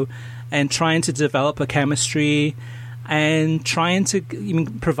studio and trying to develop a chemistry and trying to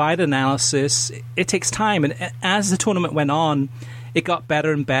provide analysis. It takes time, and as the tournament went on, it got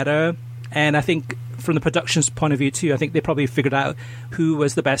better and better. And I think from the production's point of view too, I think they probably figured out who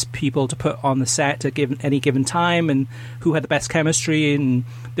was the best people to put on the set at any given time, and who had the best chemistry. And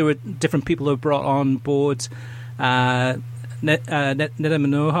there were different people who were brought on board. Neda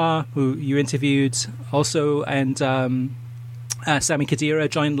Manohar, who you interviewed also, and Sami Khedira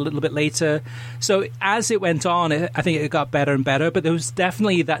joined a little bit later. So as it went on, I think it got better and better, but there was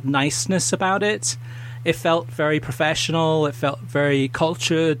definitely that niceness about it. It felt very professional, it felt very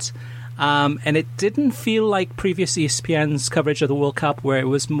cultured, and it didn't feel like previous ESPN's coverage of the World Cup, where it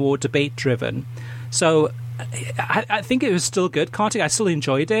was more debate-driven. So I think it was still good content. I still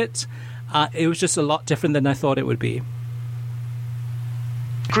enjoyed it. It was just a lot different than I thought it would be.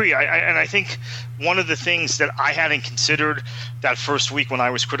 Agree. And I think one of the things that I hadn't considered that first week when I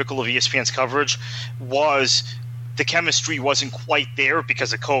was critical of ESPN's coverage was the chemistry wasn't quite there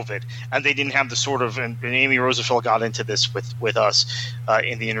because of COVID, and they didn't have the sort of, and Amy Rosenfeld got into this with us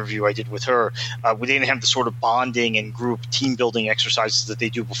in the interview I did with her, we didn't have the sort of bonding and group team building exercises that they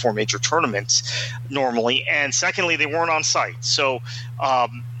do before major tournaments normally. And secondly, they weren't on site. So,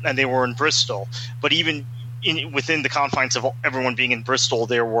 and they were in Bristol, but even within the confines of everyone being in Bristol,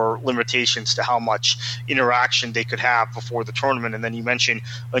 there were limitations to how much interaction they could have before the tournament. And then you mentioned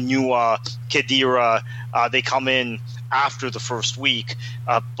Anua, Khedira, they come in after the first week.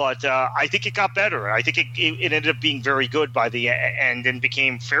 But I think it got better. I think it ended up being very good by the end and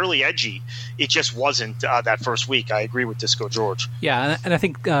became fairly edgy. It just wasn't that first week. I agree with Disco George. Yeah, and I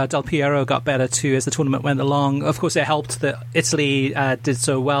think Del Piero got better too as the tournament went along. Of course, it helped that Italy did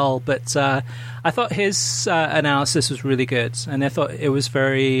so well, but I thought his analysis was really good, and I thought it was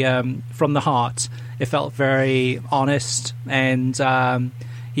very from the heart. It felt very honest, and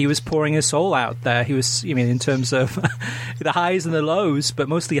he was pouring his soul out there. He was, in terms of the highs and the lows, but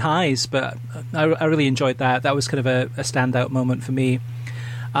mostly highs. But I really enjoyed that. That was kind of a standout moment for me.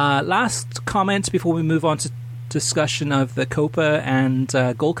 Last comment before we move on to discussion of the Copa and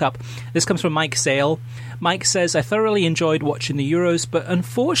Gold Cup. This comes from Mike Sale. Mike says, I thoroughly enjoyed watching the Euros, but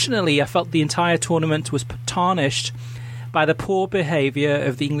unfortunately I felt the entire tournament was tarnished by the poor behaviour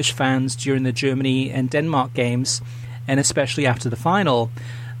of the English fans during the Germany and Denmark games, and especially after the final.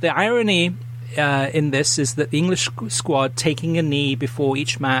 The irony in this is that the English squad taking a knee before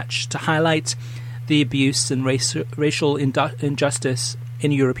each match to highlight the abuse and racial injustice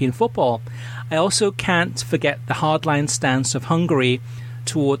in European football. I also can't forget the hardline stance of Hungary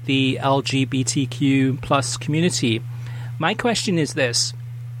toward the LGBTQ plus community. My question is this: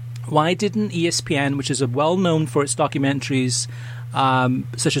 why didn't ESPN, which is well-known for its documentaries,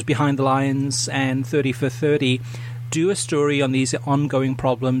 such as Behind the Lines and 30 for 30, do a story on these ongoing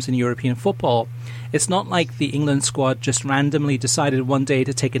problems in European football? It's not like the England squad just randomly decided one day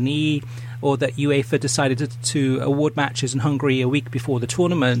to take a knee, or that UEFA decided to award matches in Hungary a week before the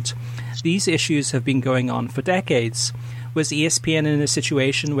tournament. These issues have been going on for decades. Was ESPN in a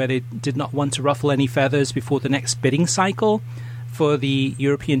situation where they did not want to ruffle any feathers before the next bidding cycle for the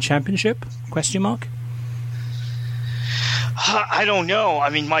European Championship? ? I don't know. I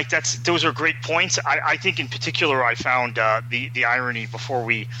mean, Mike, those are great points. I think in particular I found the irony, before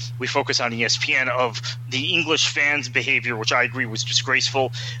we focus on ESPN, of the English fans' behavior, which I agree was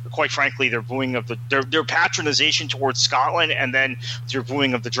disgraceful. Quite frankly, their booing of their patronization towards Scotland, and then their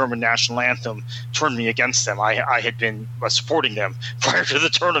booing of the German national anthem turned me against them. I had been supporting them prior to the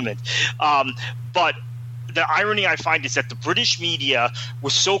tournament. But the irony I find is that the British media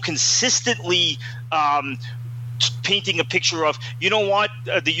was so consistently painting a picture of, you know what,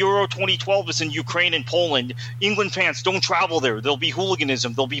 the Euro 2012 is in Ukraine and Poland. England fans, don't travel there. There'll be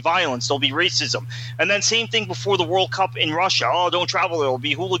hooliganism. There'll be violence. There'll be racism. And then same thing before the World Cup in Russia. Oh, don't travel there. There'll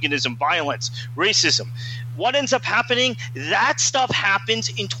be hooliganism, violence, racism. What ends up happening? That stuff happens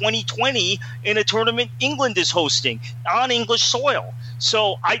in 2020 in a tournament England is hosting on English soil.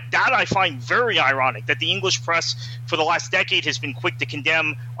 So I find very ironic that the English press for the last decade has been quick to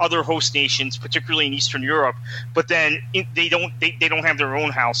condemn other host nations, particularly in Eastern Europe, but then they don't have their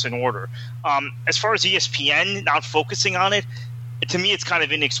own house in order. As far as ESPN not focusing on it, to me it's kind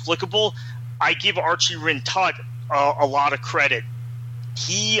of inexplicable. I give Archie Rhind-Tutt a lot of credit.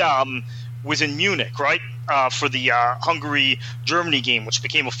 He was in Munich, right? For the Hungary-Germany game, which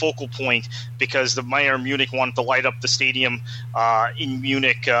became a focal point because the mayor of Munich wanted to light up the stadium in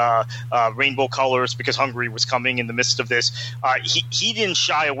Munich rainbow colors because Hungary was coming in the midst of this. He didn't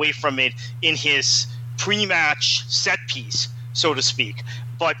shy away from it in his pre-match set piece, so to speak.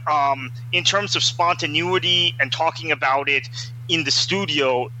 But in terms of spontaneity and talking about it in the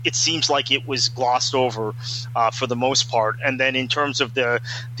studio, it seems like it was glossed over for the most part. And then in terms of the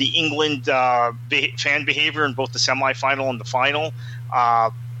England fan behavior in both the semifinal and the final,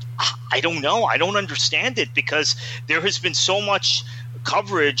 I don't know. I don't understand it, because there has been so much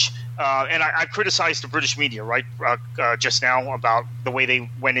coverage. And I criticized the British media, right, just now about the way they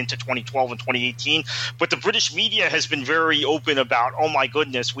went into 2012 and 2018. But the British media has been very open about, oh, my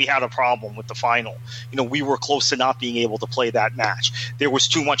goodness, we had a problem with the final. You know, we were close to not being able to play that match. There was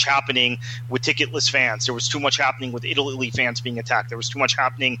too much happening with ticketless fans. There was too much happening with Italy fans being attacked. There was too much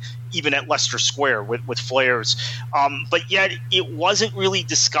happening even at Leicester Square with flares. But yet it wasn't really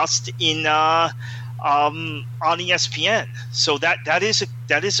discussed in on ESPN. So that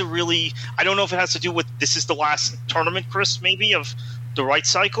is a really, I don't know if it has to do with this is the last tournament, Chris, maybe of the right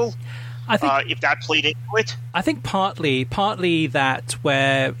cycle. I think if that played into it. I think partly that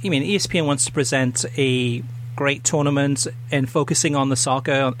where ESPN wants to present a great tournament and focusing on the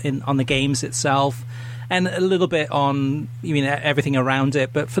soccer on the games itself, and a little bit on everything around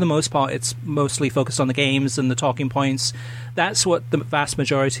it, but for the most part it's mostly focused on the games and the talking points. That's what the vast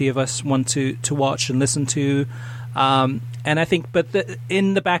majority of us want to watch and listen to. And I think, but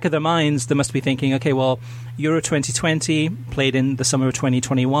in the back of their minds, they must be thinking, okay, well, Euro 2020, played in the summer of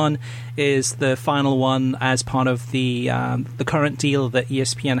 2021, is the final one as part of the current deal that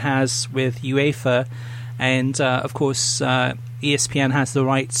ESPN has with UEFA. And, of course, ESPN has the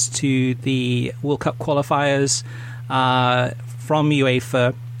rights to the World Cup qualifiers from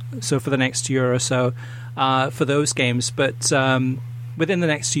UEFA, so for the next year or so, for those games. But within the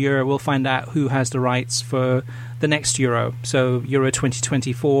next year, we'll find out who has the rights for the next Euro, so Euro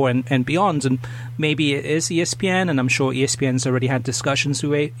 2024 and beyond. And maybe it is ESPN, and I'm sure ESPN's already had discussions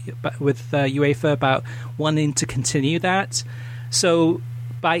with UEFA about wanting to continue that. So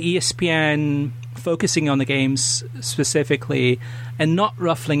by ESPN focusing on the games specifically and not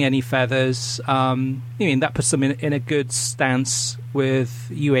ruffling any feathers, that puts them in a good stance with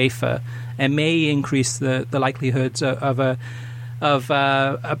UEFA and may increase the likelihood of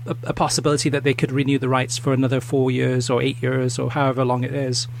a possibility that they could renew the rights for another 4 years or 8 years or however long it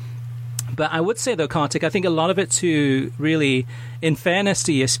is. But I would say, though, Kartik, I think a lot of it too, really, in fairness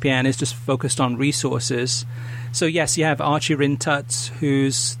to ESPN, is just focused on resources. So, yes, you have Archie Rhind-Tutt,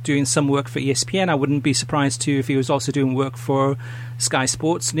 who's doing some work for ESPN. I wouldn't be surprised, too, if he was also doing work for Sky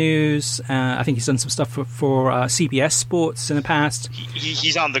Sports News. I think he's done some stuff for CBS Sports in the past.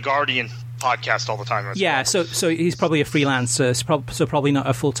 He's on The Guardian podcast all the time. Yeah, so he's probably a freelancer, so probably not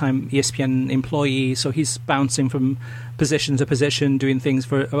a full-time ESPN employee. So he's bouncing from position to position, doing things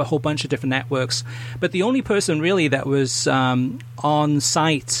for a whole bunch of different networks. But the only person really that was on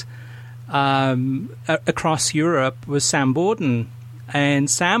site across Europe was Sam Borden. And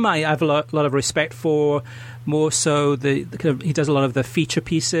Sam, I have a lot of respect for. More so, the kind of, he does a lot of the feature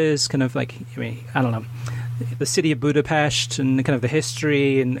pieces, kind of like, I don't know, the city of Budapest and kind of the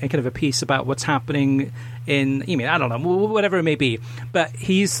history and kind of a piece about what's happening in, I don't know, whatever it may be. But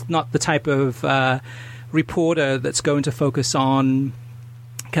he's not the type of reporter that's going to focus on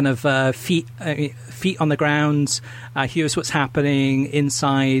kind of feet on the ground. Here's what's happening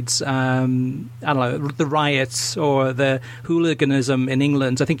inside, I don't know, the riots or the hooliganism in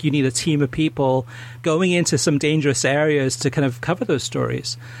England. I think you need a team of people going into some dangerous areas to kind of cover those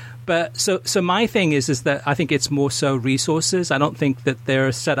stories. But so my thing is that I think it's more so resources. I don't think that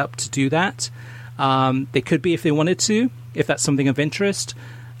they're set up to do that. They could be if they wanted to, if that's something of interest.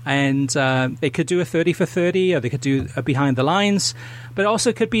 And they could do a 30 for 30, or they could do a behind the lines. But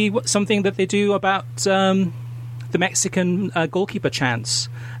also could be something that they do about the Mexican goalkeeper chants.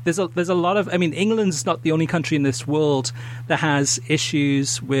 There's a lot of... England's not the only country in this world that has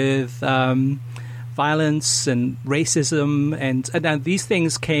issues with violence and racism. And these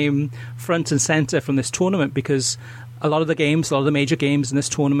things came front and center from this tournament because a lot of the major games in this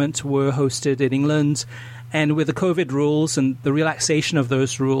tournament were hosted in England. And with the COVID rules and the relaxation of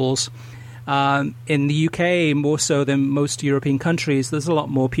those rules, in the UK, more so than most European countries, there's a lot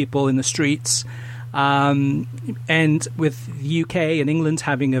more people in the streets. And with the UK and England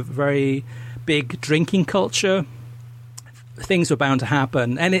having a very big drinking culture, things were bound to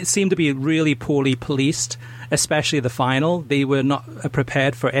happen. And it seemed to be really poorly policed, especially the final. They were not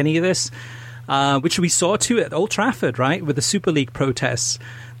prepared for any of this, which we saw too at Old Trafford, right, with the Super League protests.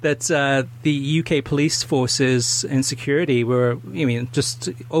 That the UK police forces and security were, just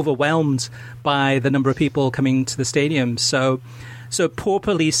overwhelmed by the number of people coming to the stadium. So poor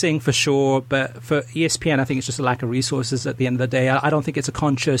policing for sure, but for ESPN, I think it's just a lack of resources at the end of the day. I don't think it's a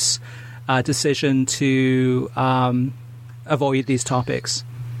conscious decision to avoid these topics.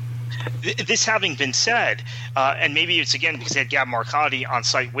 This having been said, and maybe it's again because they had Gab Marcotti on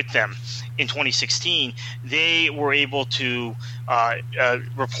site with them in 2016, they were able to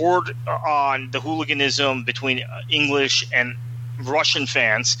report on the hooliganism between English and Russian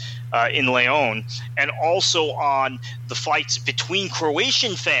fans in Leon, and also on the fights between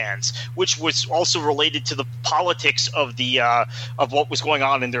Croatian fans, which was also related to the politics of the of what was going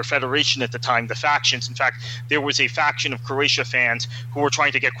on in their federation at the time, the factions. In fact, there was a faction of Croatia fans who were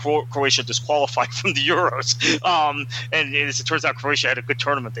trying to get Croatia disqualified from the Euros. And as it turns out, Croatia had a good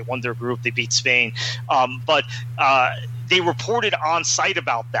tournament. They won their group. They beat Spain. But they reported on site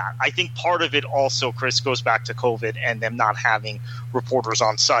about that. I think part of it also, Chris, goes back to COVID and them not having reporters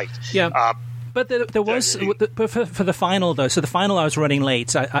on site. Yeah. But there was for the final though. So the final, I was running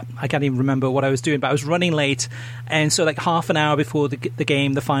late. I can't even remember what I was doing, but I was running late, and so like half an hour before the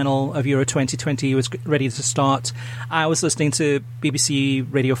game, the final of Euro 2020 was ready to start. I was listening to BBC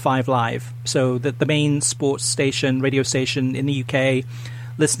Radio 5 Live, so the main sports radio station in the UK,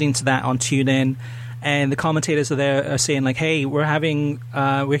 listening to that on TuneIn, and the commentators are saying like, "Hey, we're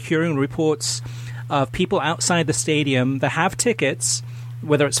hearing reports of people outside the stadium that have tickets."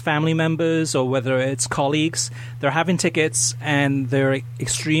 Whether it's family members or whether it's colleagues, they're having tickets and they're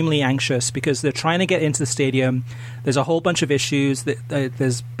extremely anxious because they're trying to get into the stadium. There's a whole bunch of issues.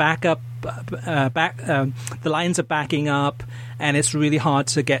 There's backup, the lines are backing up, and it's really hard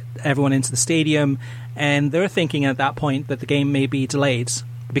to get everyone into the stadium. And they're thinking at that point that the game may be delayed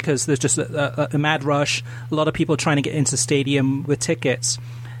because there's just a mad rush, a lot of people trying to get into the stadium with tickets.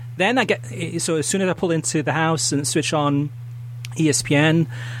 Then so as soon as I pull into the house and switch on ESPN,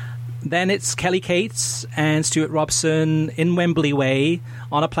 then it's Kelly Cates and Stuart Robson in Wembley Way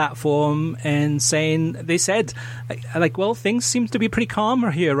on a platform and they said, well, things seem to be pretty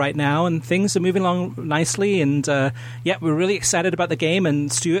calm here right now and things are moving along nicely, and we're really excited about the game. And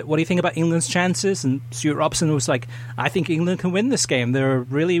Stuart, what do you think about England's chances? And Stuart Robson was like, I think England can win this game. They're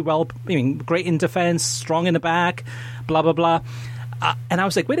really great in defense, strong in the back, blah blah blah. And I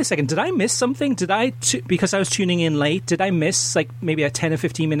was like, wait a second, did I miss something? Because I was tuning in late, did I miss like maybe a 10 or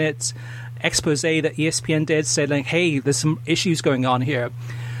 15 minutes expose that ESPN did, said like, hey, there's some issues going on here?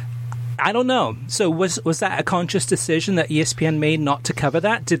 I don't know. So was that a conscious decision that ESPN made not to cover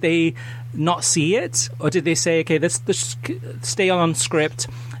that? Did they not see it? Or did they say, okay, let's stay on script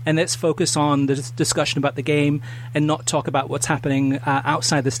and let's focus on the discussion about the game and not talk about what's happening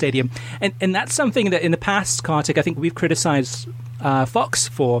outside the stadium? And that's something that in the past, Kartik, I think we've criticized Fox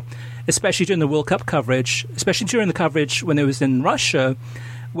for, especially during the World Cup coverage, especially during the coverage when it was in Russia,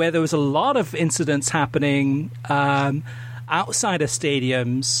 where there was a lot of incidents happening outside of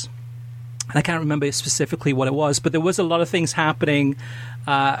stadiums. And I can't remember specifically what it was, but there was a lot of things happening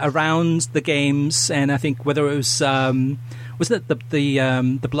around the games, and I think whether it was it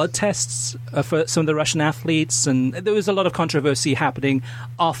the blood tests for some of the Russian athletes, and there was a lot of controversy happening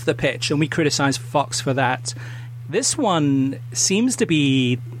off the pitch, and we criticized Fox for that. This one seems to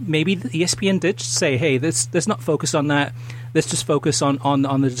be, maybe ESPN did say, hey, let's not focus on that. Let's just focus on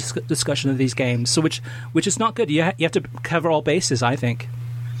the discussion of these games. So which is not good. You have to cover all bases, I think.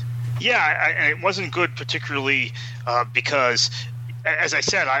 Yeah, it wasn't good, particularly because, as I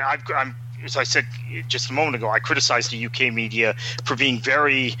said, as I said just a moment ago, I criticized the UK media for being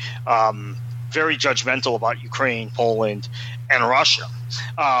very, very judgmental about Ukraine, Poland, and Russia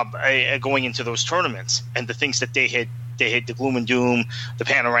going into those tournaments, and the things that they had the gloom and doom, the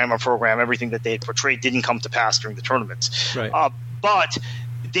panorama program, everything that they had portrayed didn't come to pass during the tournaments. Right. But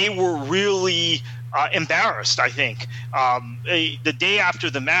they were really embarrassed, I think. The day after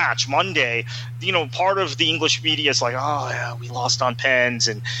the match, Monday, part of the English media is like, oh, yeah, we lost on pens,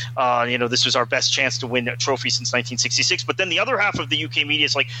 and, this was our best chance to win a trophy since 1966. But then the other half of the UK media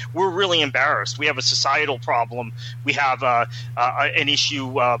is like, we're really embarrassed. We have a societal problem. We have an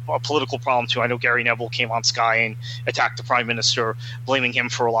issue, a political problem, too. I know Gary Neville came on Sky and attacked the Prime Minister, blaming him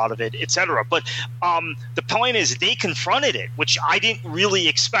for a lot of it, etc. But the point is they confronted it, which I didn't really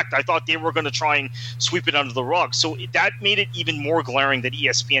expect. I thought they were going to try and sweep it under the rug. So that made it even more glaring that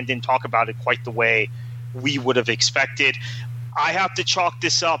ESPN didn't talk about it quite the way we would have expected. I have to chalk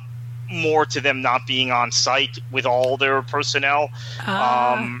this up more to them not being on site with all their personnel.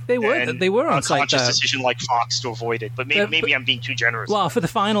 They were on site. A conscious decision like Fox to avoid it, but maybe I'm being too generous. Well, for the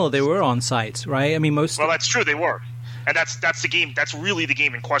final, they were on site, right? I mean, well, that's true. They were. And that's the game. That's really the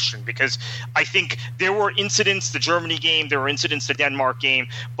game in question, because I think there were incidents, the Germany game, there were incidents, the Denmark game,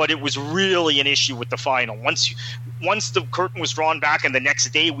 but it was really an issue with the final. Once the curtain was drawn back, and the next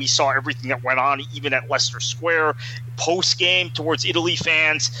day we saw everything that went on, even at Leicester Square, post game towards Italy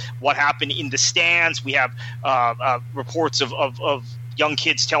fans, what happened in the stands. We have reports of young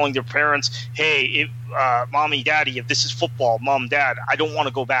kids telling their parents, hey, mommy, daddy, if this is football, mom, dad, I don't want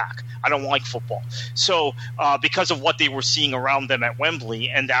to go back. I don't like football. So because of what they were seeing around them at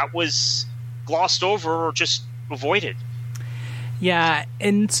Wembley, and that was glossed over or just avoided. Yeah,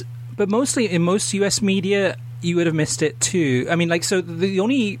 but mostly in most US media, you would have missed it too. I mean, so the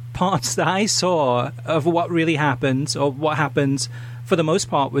only parts that I saw of what really happened, or what happened for the most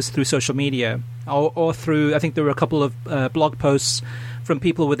part, was through social media or through, I think there were a couple of blog posts from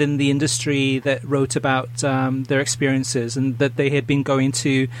people within the industry that wrote about their experiences, and that they had been going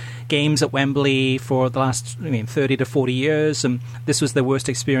to games at Wembley for the last 30 to 40 years, and this was the worst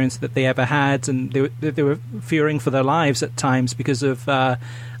experience that they ever had, and they were fearing for their lives at times because of the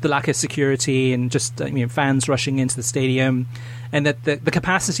lack of security and just fans rushing into the stadium, and that the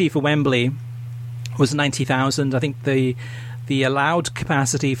capacity for Wembley was 90,000. I think the allowed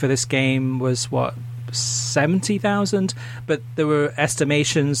capacity for this game was 70,000, but there were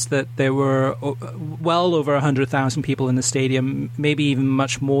estimations that there were well over 100,000 people in the stadium, maybe even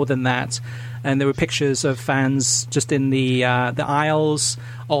much more than that. And there were pictures of fans just in the aisles,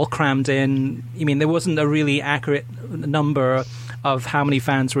 all crammed in. I mean, there wasn't a really accurate number of how many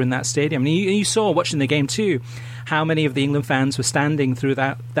fans were in that stadium. And you saw, watching the game too, how many of the England fans were standing through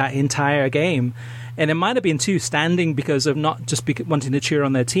that entire game. And it might have been too standing because of not just wanting to cheer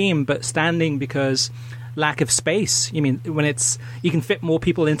on their team, but standing because lack of space. I mean, when you can fit more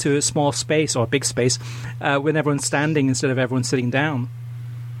people into a small space or a big space when everyone's standing instead of everyone sitting down.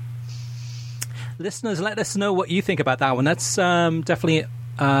 Listeners, let us know what you think about that one. That's definitely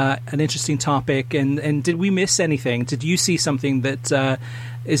an interesting topic. And did we miss anything? Did you see something that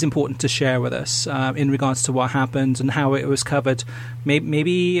is important to share with us in regards to what happened and how it was covered?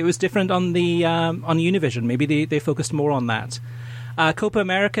 Maybe it was different on the on Univision. Maybe they focused more on that. Copa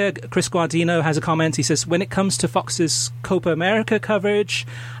America, Chris Guardino has a comment. He says, when it comes to Fox's Copa America coverage,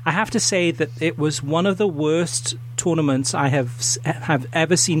 I have to say that it was one of the worst tournaments I have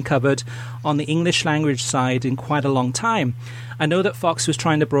ever seen covered on the English language side in quite a long time. I know that Fox was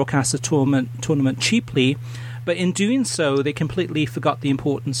trying to broadcast the tournament cheaply, but in doing so, they completely forgot the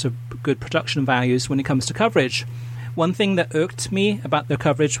importance of good production values when it comes to coverage. One thing that irked me about their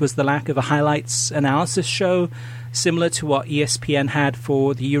coverage was the lack of a highlights analysis show, similar to what ESPN had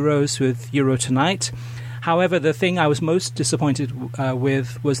for the Euros with Euro Tonight. However, the thing I was most disappointed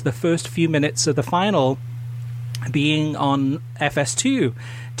with was the first few minutes of the final being on FS2.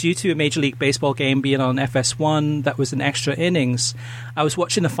 Due to a Major League Baseball game being on FS1, that was an extra innings. I was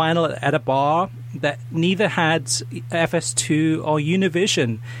watching the final at a bar that neither had FS2 or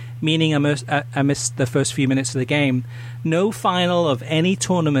Univision. meaning I missed the first few minutes of the game. No final of any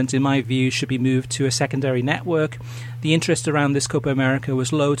tournament, in my view, should be moved to a secondary network. The interest around this Copa America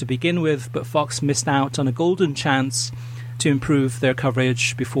was low to begin with, but Fox missed out on a golden chance to improve their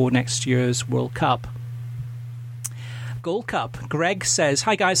coverage before next year's World Cup. Gold Cup. Greg says,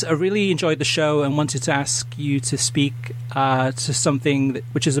 "Hi guys, I really enjoyed the show and wanted to ask you to speak to something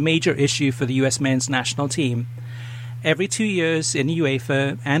which is a major issue for the US men's national team. Every 2 years in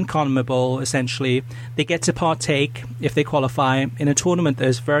UEFA and CONMEBOL, essentially, they get to partake, if they qualify, in a tournament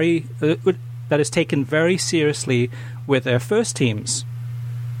that is taken very seriously with their first teams.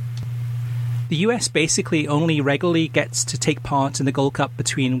 The US basically only regularly gets to take part in the Gold Cup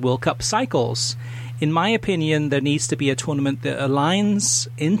between World Cup cycles. In my opinion, there needs to be a tournament that aligns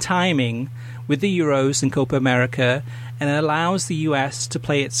in timing with the Euros and Copa America and allows the US to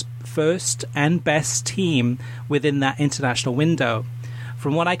play its first and best team within that international window.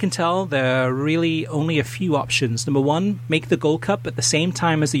 From what I can tell, there are really only a few options. Number one, make the Gold Cup at the same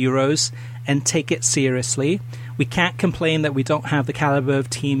time as the Euros and take it seriously. We can't complain that we don't have the caliber of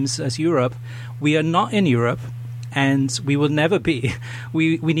teams as Europe. We are not in Europe, and we will never be.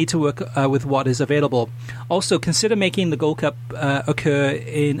 We need to work with what is available. Also, consider making the Gold Cup occur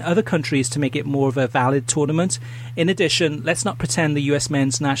in other countries to make it more of a valid tournament. In addition, let's not pretend the US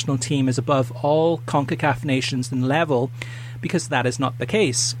men's national team is above all CONCACAF nations in level, because that is not the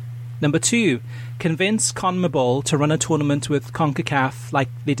case. Number two, convince CONMEBOL to run a tournament with CONCACAF like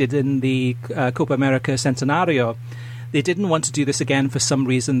they did in the Copa America Centenario. They didn't want to do this again for some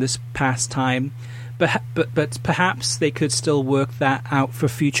reason this past time, but perhaps they could still work that out for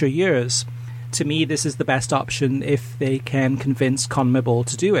future years. To me, this is the best option if they can convince CONMEBOL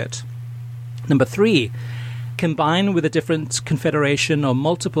to do it. Number three, combine with a different confederation or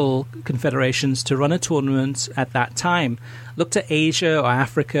multiple confederations to run a tournament at that time. Look to Asia or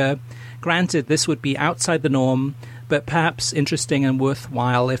Africa. Granted, this would be outside the norm, but perhaps interesting and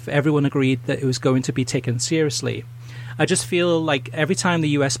worthwhile if everyone agreed that it was going to be taken seriously. I just feel like every time the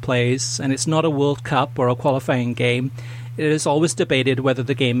US plays, and it's not a World Cup or a qualifying game, it is always debated whether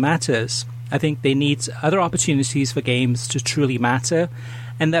the game matters. I think they need other opportunities for games to truly matter,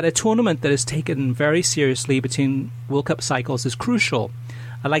 and that a tournament that is taken very seriously between World Cup cycles is crucial.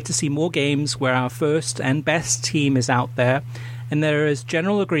 I'd like to see more games where our first and best team is out there, and there is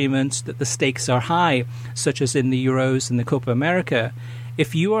general agreement that the stakes are high, such as in the Euros and the Copa America.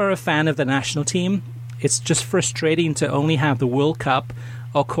 If you are a fan of the national team, it's just frustrating to only have the World Cup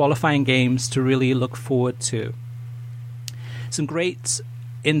or qualifying games to really look forward to." Some great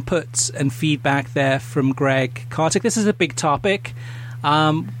inputs and feedback there from Greg. Kartik, this is a big topic.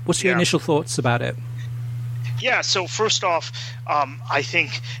 What's your initial thoughts about it? Yeah, so first off, I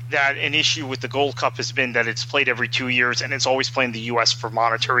think that an issue with the Gold Cup has been that it's played every 2 years, and it's always playing the U.S. for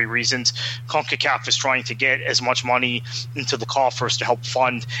monetary reasons. CONCACAF is trying to get as much money into the coffers to help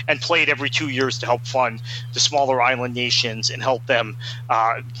fund, and play it every 2 years to help fund the smaller island nations and help them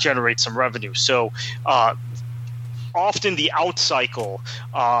generate some revenue. So often the out cycle,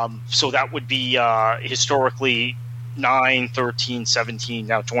 so that would be historically 9, 13, 17,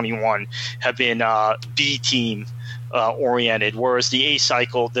 now 21 have been B team oriented, whereas the A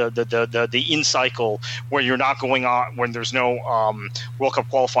cycle, the in cycle, where you're not going on, when there's no World Cup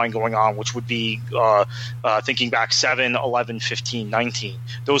qualifying going on, which would be thinking back 7, 11, 15, 19.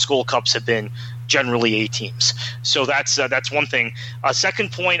 Those Gold Cups have been generally A teams. So that's one thing.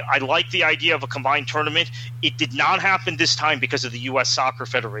 Second point, I like the idea of a combined tournament. It did not happen this time because of the U.S. Soccer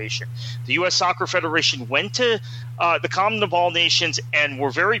Federation. The U.S. Soccer Federation went to the CONMEBOL nations and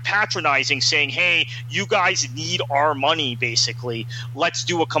were very patronizing, saying, hey, you guys need our money, basically. Let's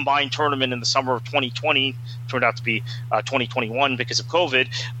do a combined tournament in the summer of 2020. Turned out to be 2021 because of COVID.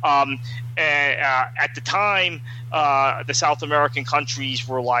 At the time, the South American countries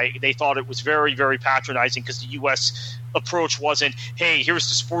were like, they thought it was very, very patronizing because the U.S. approach wasn't, hey, here's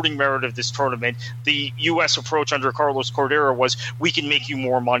the sporting merit of this tournament. The U.S. approach under Carlos Cordero was, we can make you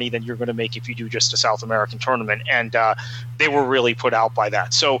more money than you're going to make if you do just a South American tournament. And they were really put out by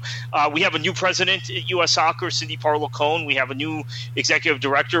that. So we have a new president at U.S. Soccer, Cindy Parlow-Cohn. We have a new executive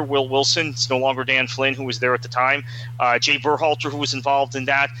director, Will Wilson. It's no longer Dan Flynn, who was there at the time. Jay Berhalter, who was involved in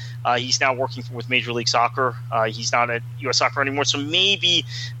that. He's now working with Major League Soccer. He's not at U.S. Soccer anymore. So maybe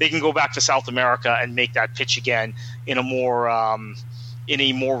they can go back to South America and make that pitch again in a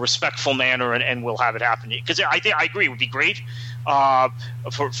more respectful manner, and we'll have it happen. Because I agree, it would be great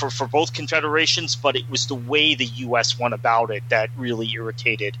for both confederations, but it was the way the U.S. went about it that really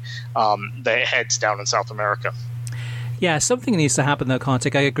irritated the heads down in South America. Yeah, something needs to happen though,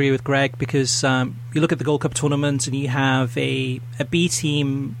 Kartik. I agree with Greg, because you look at the Gold Cup tournament and you have a B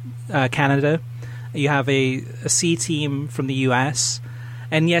team, Canada, you have a C team from the US,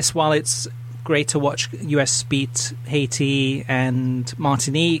 and yes, while it's great to watch US beat Haiti and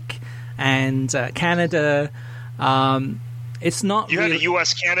Martinique and Canada, it's not. You had a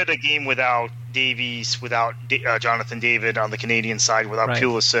US-Canada game without Davies, without Jonathan David on the Canadian side, without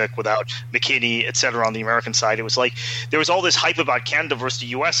Pulisic, without McKinney, etc. on the American side. It was like there was all this hype about Canada versus the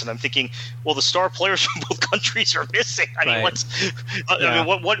US, and I'm thinking, well, the star players from both countries are missing. I mean,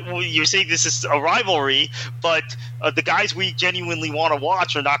 what you're saying, this is a rivalry, but the guys we genuinely want to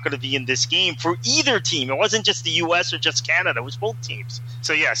watch are not going to be in this game for either team. It wasn't just the US or just Canada; it was both teams.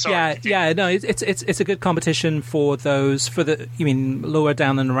 So no, it's a good competition for those lower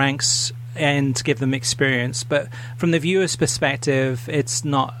down in the ranks, and to give them experience. But from the viewer's perspective, it's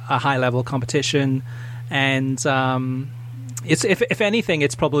not a high-level competition. And it's if anything,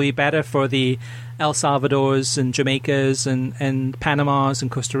 it's probably better for the El Salvadors and Jamaicas and Panamas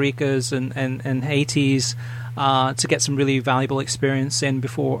and Costa Ricas and Haitis to get some really valuable experience in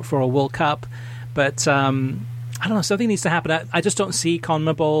for a World Cup. But I don't know, something needs to happen. I just don't see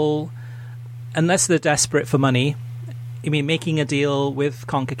CONMEBOL, unless they're desperate for money, making a deal with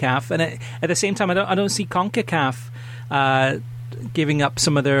CONCACAF, and at the same time, I don't see CONCACAF giving up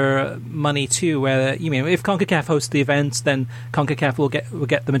some of their money too. Where if CONCACAF hosts the event, then CONCACAF will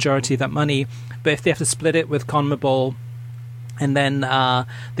get the majority of that money. But if they have to split it with CONMEBOL, and then they're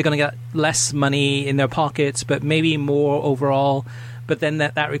going to get less money in their pockets, but maybe more overall. But then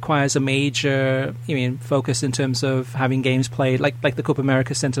that requires a major focus in terms of having games played, like the Copa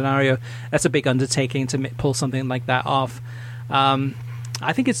America Centenario. That's a big undertaking to pull something like that off.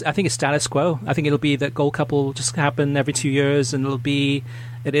 I think it's status quo. I think it'll be that Gold Cup will just happen every 2 years, and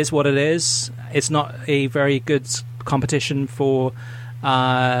it is what it is. It's not a very good competition for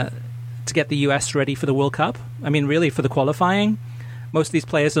to get the US ready for the World Cup. I mean, really, for the qualifying. Most of these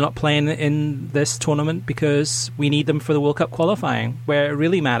players are not playing in this tournament because we need them for the World Cup qualifying, where it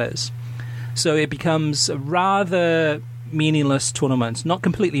really matters. So it becomes a rather meaningless tournament. Not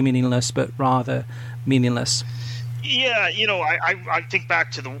completely meaningless, but rather meaningless. Yeah, I think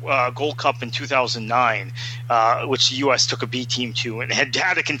back to the Gold Cup in 2009, which the U.S. took a B team to, and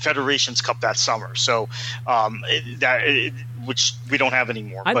had a Confederations Cup that summer. So which we don't have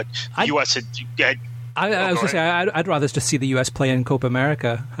anymore. But the U.S. had I was going to say, I'd rather just see the U.S. play in Copa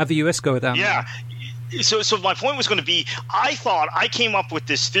America. Have the U.S. go down there. So my point was going to be, I came up with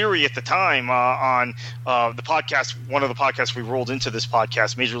this theory at the time on the podcast, one of the podcasts we rolled into this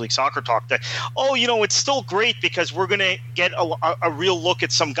podcast, Major League Soccer Talk, that, it's still great because we're going to get a real look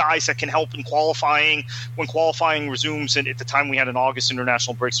at some guys that can help in qualifying when qualifying resumes. And at the time we had an August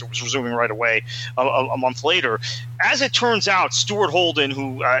international break, so it was resuming right away a month later. As it turns out, Stuart Holden,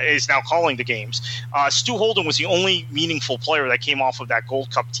 who is now calling the games, Stu Holden was the only meaningful player that came off of that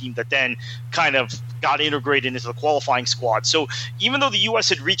Gold Cup team that then kind of got integrated into the qualifying squad. So even though the U.S.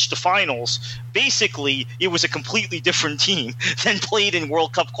 had reached the finals, basically it was a completely different team than played in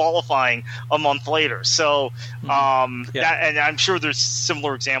World Cup qualifying a month later. So and I'm sure there's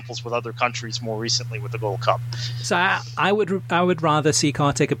similar examples with other countries more recently with the Gold Cup. So I would rather see,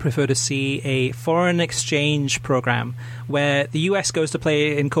 Kartik, prefer to see a foreign exchange program where the U.S. goes to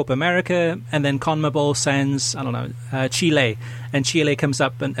play in Copa America, and then CONMEBOL sends, Chile, and Chile comes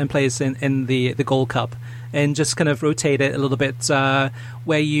up and plays in the Gold Cup, and just kind of rotate it a little bit,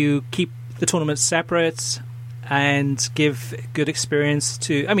 where you keep the tournaments separate and give good experience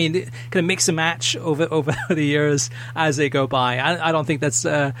to, kind of mix and match over the years as they go by. I don't think that's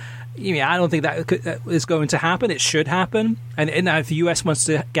I don't think that is going to happen. It should happen, and if the US wants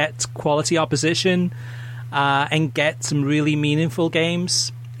to get quality opposition and get some really meaningful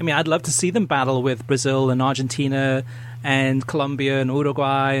games, I'd love to see them battle with Brazil and Argentina and Colombia and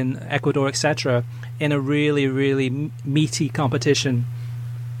Uruguay and Ecuador, etc., in a really, really meaty competition.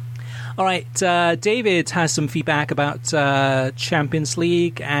 All right, David has some feedback about Champions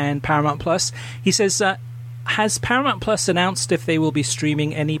League and Paramount Plus. He says, has Paramount Plus announced if they will be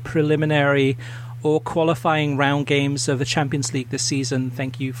streaming any preliminary or qualifying round games of the Champions League this season?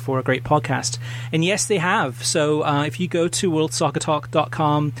 Thank you for a great podcast. And yes, they have. So if you go to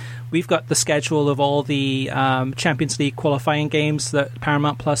worldsoccertalk.com, we've got the schedule of all the Champions League qualifying games that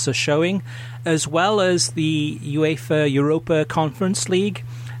Paramount Plus are showing, as well as the UEFA Europa Conference League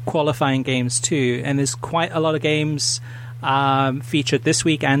qualifying games too. And there's quite a lot of games featured this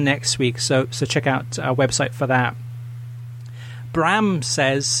week and next week. So check out our website for that. Bram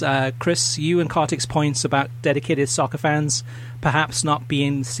says, Chris, you and Kartik's points about dedicated soccer fans perhaps not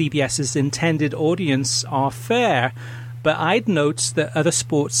being CBS's intended audience are fair, But I'd note that other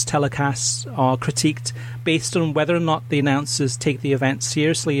sports telecasts are critiqued based on whether or not the announcers take the event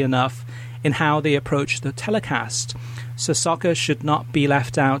seriously enough in how they approach the telecast. So soccer should not be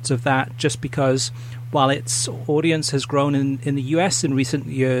left out of that just because, while its audience has grown in the US in recent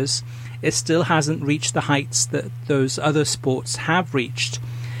years, it still hasn't reached the heights that those other sports have reached.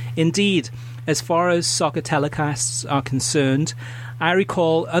 Indeed, as far as soccer telecasts are concerned, I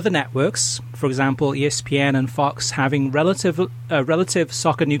recall other networks, for example ESPN and Fox, having relative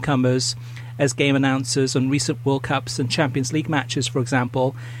soccer newcomers as game announcers on recent World Cups and Champions League matches, for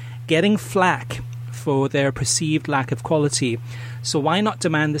example, getting flack for their perceived lack of quality. So why not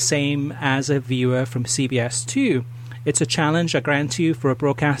demand the same as a viewer from CBS too? It's a challenge, I grant you, for a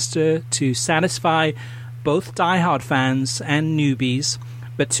broadcaster to satisfy both diehard fans and newbies,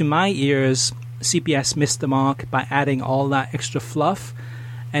 but to my ears, CBS missed the mark by adding all that extra fluff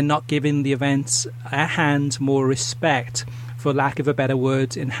and not giving the event a hand more respect, for lack of a better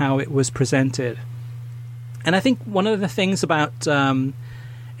word, in how it was presented. And I think one of the things about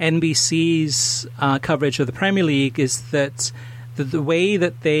NBC's coverage of the Premier League is that the way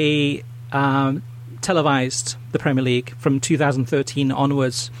that they televised the Premier League from 2013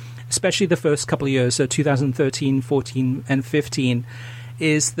 onwards, especially the first couple of years, so 2013, 14 and 15,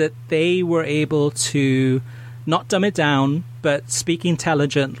 is that they were able to not dumb it down, but speak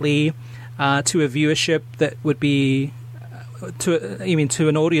intelligently to a viewership that would be to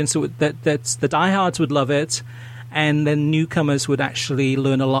an audience that's the diehards would love it, and then newcomers would actually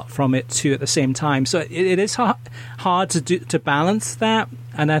learn a lot from it too at the same time. So it is hard to balance that,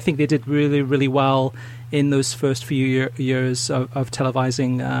 and I think they did really, really well in those first few years of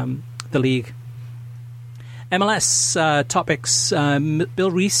televising the league. MLS topics.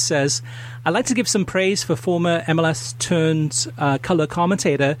 Bill Reese says, I'd like to give some praise for former MLS turned color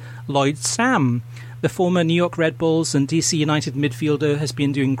commentator Lloyd Sam. The former New York Red Bulls and DC United midfielder has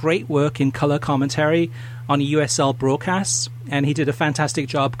been doing great work in color commentary on USL broadcasts, and he did a fantastic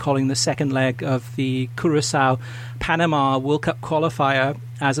job calling the second leg of the Curaçao-Panama World Cup qualifier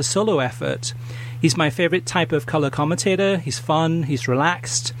as a solo effort. He's my favorite type of color commentator. He's fun, he's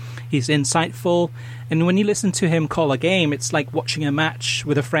relaxed, he's insightful, and when you listen to him call a game, it's like watching a match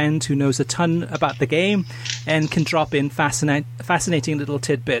with a friend who knows a ton about the game and can drop in fascinating little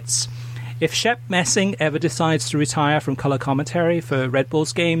tidbits. If Shep Messing ever decides to retire from color commentary for Red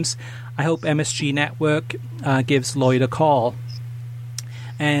Bulls games, I hope MSG Network gives Lloyd a call.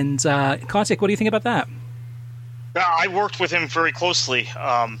 And Kartik, what do you think about that? I worked with him very closely.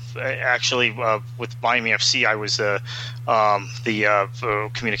 Actually, with Miami FC, I was the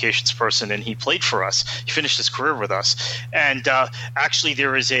communications person, and he played for us. He finished his career with us. And actually,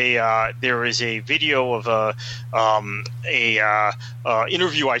 there is a video of a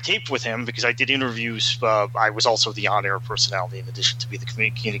interview I taped with him, because I did interviews. I was also the on-air personality in addition to be the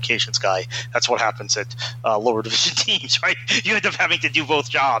communications guy. That's what happens at lower division teams, right? You end up having to do both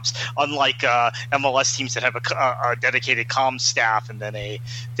jobs, unlike MLS teams that have a dedicated comm staff and then a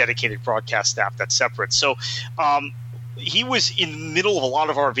dedicated broadcast staff that's separate. So he was in the middle of a lot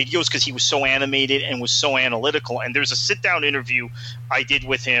of our videos because he was so animated and was so analytical. And there's a sit-down interview I did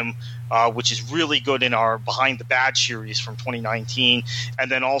with him, which is really good, in our Behind the Badge series from 2019.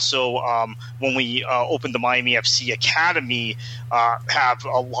 And then also when we opened the Miami FC Academy, have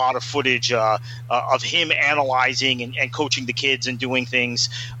a lot of footage of him analyzing and coaching the kids and doing things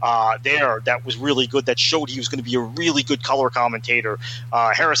there that was really good, that showed he was going to be a really good color commentator.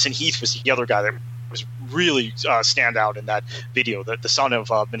 Harrison Heath was the other guy that was really stand out in that video, the son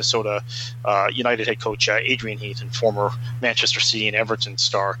of Minnesota United head coach Adrian Heath and former Manchester City and Everton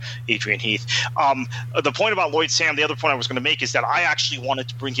star Adrian Heath. The point about Lloyd Sam, the other point I was going to make, is that I actually wanted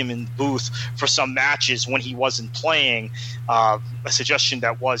to bring him in the booth for some matches when he wasn't playing, a suggestion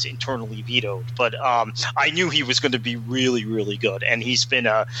that was internally vetoed. But I knew he was going to be really, really good, and he's been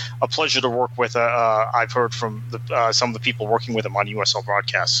a pleasure to work with. I've heard from some of the people working with him on USL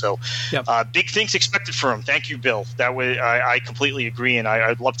broadcasts. So big things expected for him. Thank you, Bill. That way, I completely agree, and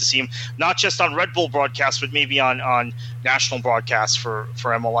I'd love to see him not just on Red Bull broadcasts, but maybe on national broadcasts for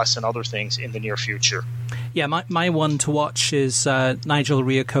MLS and other things in the near future. Yeah, my one to watch is Nigel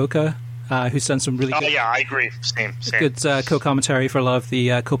Reo-Coker, who's done some really good... Oh, yeah, I agree. Same. Good co-commentary for a lot of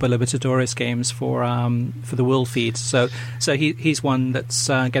the Copa Libertadores games for the World feed. So he's one that's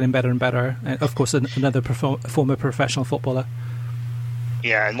getting better and better. And of course, another former professional footballer.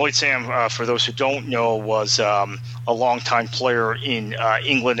 Yeah, and Lloyd Sam, for those who don't know, was a longtime player in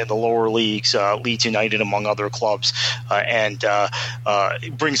England in the lower leagues, Leeds United, among other clubs, and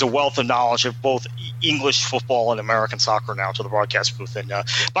brings a wealth of knowledge of both English football and American soccer now to the broadcast booth. And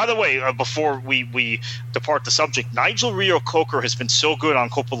by the way, before we depart the subject, Nigel Reo-Coker has been so good on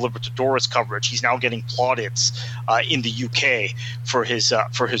Copa Libertadores coverage. He's now getting plaudits in the UK for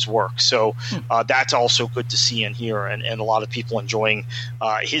his work. So that's also good to see and hear, and a lot of people enjoying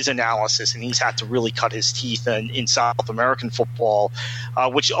his analysis. And he's had to really cut his teeth in South American football,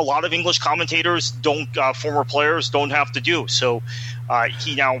 which a lot of English commentators former players don't have to do. So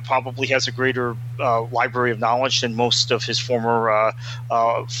he now probably has a greater library of knowledge than most of his former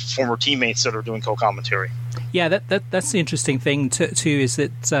teammates that are doing co-commentary. Yeah, that's the interesting thing too is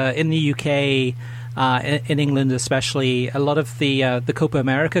that in the UK, in England especially, a lot of the Copa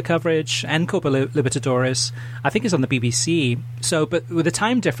America coverage and Copa Libertadores, I think, is on the BBC. So, but with the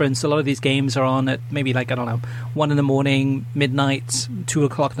time difference, a lot of these games are on at maybe 1 a.m, midnight, 2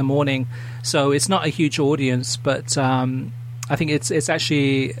 o'clock in the morning. So it's not a huge audience, but I think it's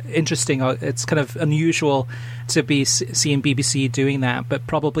actually interesting. It's kind of unusual to be seeing BBC doing that, but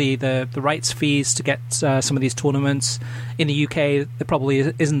probably the rights fees to get some of these tournaments in the UK, there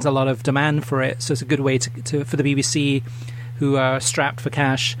probably isn't a lot of demand for it. So it's a good way for the BBC, who are strapped for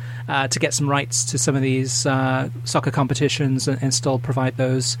cash, to get some rights to some of these soccer competitions and still provide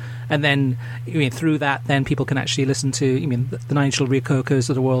those. And then through that, then people can actually listen to the Nigel Reo-Cokers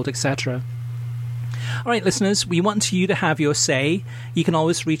of the world, etc. All right, listeners, we want you to have your say. You can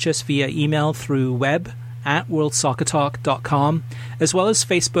always reach us via email through web@worldsoccertalk.com, as well as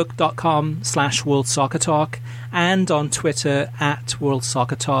facebook.com/worldsoccertalk, and on Twitter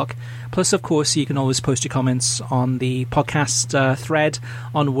 @worldsoccertalk. Plus, of course, you can always post your comments on the podcast thread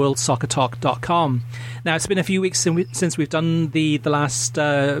on worldsoccertalk.com. Now, it's been a few weeks since we've done the last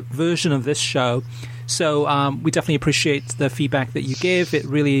version of this show. So we definitely appreciate the feedback that you give. It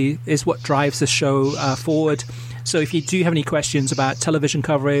really is what drives the show forward. So if you do have any questions about television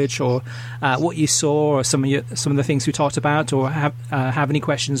coverage or what you saw or some of the things we talked about, or have any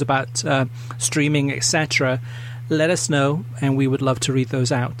questions about streaming, etc., let us know, and we would love to read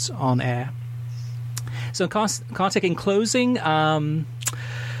those out on air. So Kartik, in closing, man,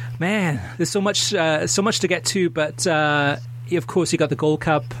 there's so much to get to, but of course, you got the Gold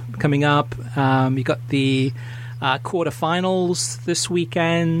Cup coming up. You got the quarterfinals this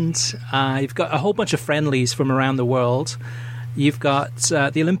weekend. You've got a whole bunch of friendlies from around the world. You've got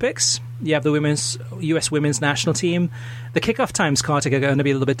the Olympics. You have the US women's national team. The kickoff times, Kartik, are going to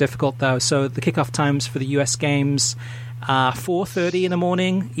be a little bit difficult, though. So the kickoff times for the US games, 4:30 in the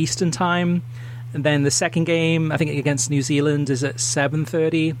morning Eastern time. And then the second game, I think, against New Zealand is at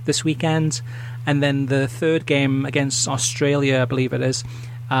 7:30 this weekend. And then the third game against Australia, I believe it is,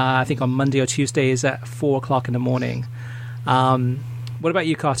 I think on Monday or Tuesday, is at 4 o'clock in the morning. What about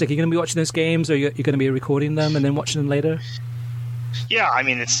you, Kartik? Are you going to be watching those games, or are you going to be recording them and then watching them later? Yeah, I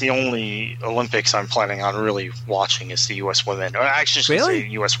mean, it's the only Olympics I'm planning on really watching is the U.S. women. Or actually, really? Say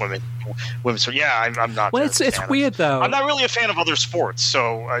U.S. women. So yeah, I'm not. Well, it's weird though. I'm not really a fan of other sports,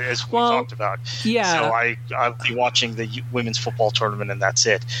 so as we talked about. Yeah. So I'll be watching the women's football tournament, and that's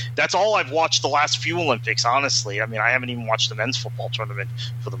it. That's all I've watched the last few Olympics. Honestly, I mean, I haven't even watched the men's football tournament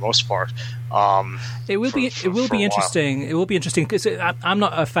for the most part. It will be interesting. It will be interesting because I'm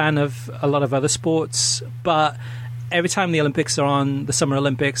not a fan of a lot of other sports, but every time the Olympics are on, the Summer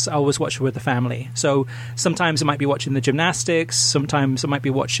Olympics, I always watch it with the family. So sometimes I might be watching the gymnastics, sometimes I might be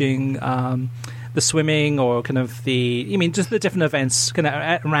watching the swimming, or kind of just the different events kind of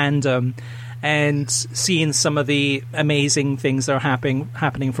at random, and seeing some of the amazing things that are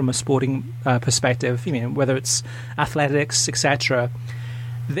happening from a sporting perspective, whether it's athletics, etc.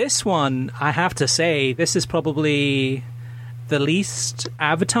 This one, I have to say, this is probably the least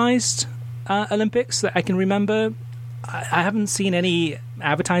advertised Olympics that I can remember. I haven't seen any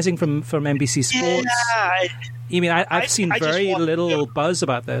advertising from NBC Sports. Yeah, I've seen very little buzz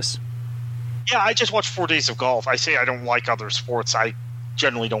about this. Yeah, I just watched 4 days of golf. I say I don't like other sports. I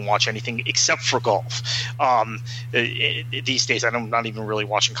generally don't watch anything except for golf. These days, I'm not even really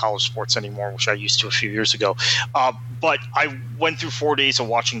watching college sports anymore, which I used to a few years ago. But I went through 4 days of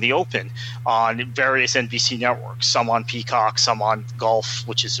watching the Open on various NBC networks, some on Peacock, some on Golf,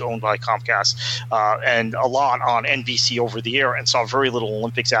 which is owned by Comcast, and a lot on NBC over the air, and saw very little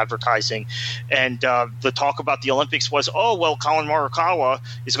Olympics advertising. And the talk about the Olympics was, Colin Morikawa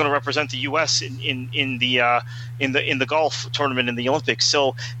is going to represent the U.S. in the golf tournament in the Olympics.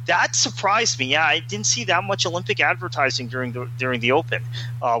 So that surprised me. Yeah, I didn't see that much Olympic advertising during the Open,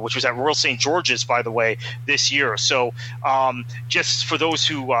 which was at Royal St. George's, by the way, this year. So So just for those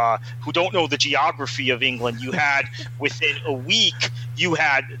who don't know the geography of England, you had within a week, you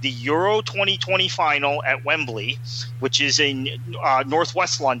had the Euro 2020 final at Wembley, which is in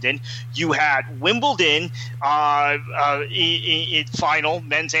northwest London. You had Wimbledon in final,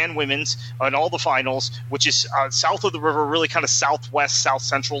 men's and women's, and all the finals, which is south of the river, really kind of southwest, south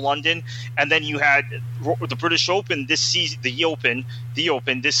central London. And then you had the British Open this season, the Open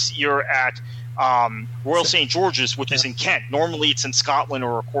this year at Royal St. George's, which is in Kent. Normally it's in Scotland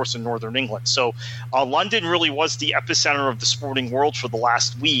or, of course, in northern England. So London really was the epicenter of the sporting world for the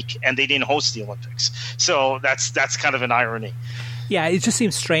last week, and they didn't host the Olympics. So that's kind of an irony. Yeah, it just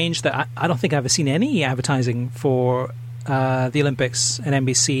seems strange that I don't think I've ever seen any advertising for the Olympics and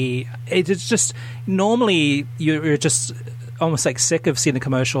NBC. It's just normally you're just almost like sick of seeing the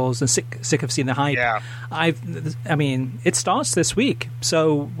commercials and sick of seeing the hype. Yeah. I mean, it starts this week,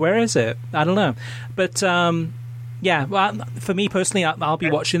 so where is it? I don't know. But yeah, well, for me personally, I'll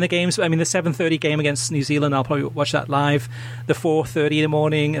be watching the games. I mean, the 7:30 game against New Zealand, I'll probably watch that live. The 4:30 in the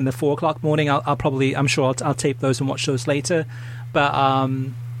morning and the 4 o'clock morning, I'm sure I'll tape those and watch those later. But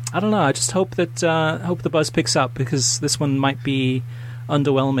I don't know. I just hope that the buzz picks up, because this one might be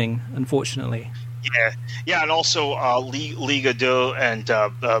underwhelming, unfortunately. Yeah, and also Liga 2 and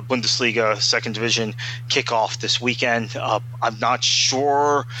Bundesliga second division kick off this weekend. I'm not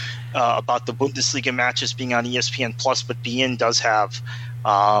sure about the Bundesliga matches being on ESPN Plus, but beIN does have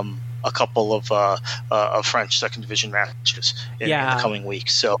a couple of French second division matches in the coming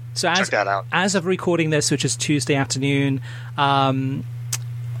weeks. So check that out. As of recording this, which is Tuesday afternoon,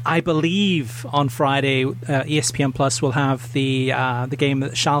 I believe on Friday, ESPN Plus will have the game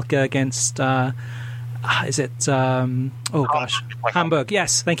Schalke against Hamburg.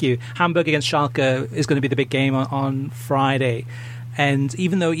 Yes, thank you. Hamburg against Schalke is going to be the big game on Friday. And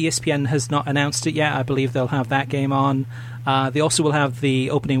even though ESPN has not announced it yet, I believe they'll have that game on. They also will have the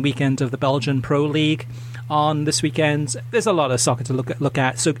opening weekend of the Belgian Pro League on this weekend. There's a lot of soccer to look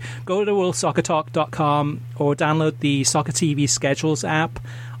at. So go to worldsoccertalk.com or download the Soccer TV Schedules app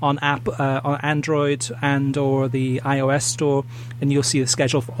on Android and or the iOS store, and you'll see the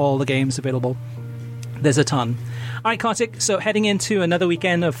schedule for all the games available. There's a ton. All right, Kartik, so heading into another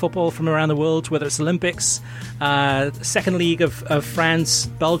weekend of football from around the world, whether it's Olympics, Second League of France,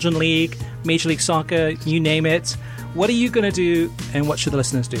 Belgian League, Major League Soccer, you name it. What are you going to do, and what should the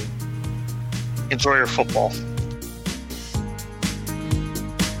listeners do? Enjoy your football.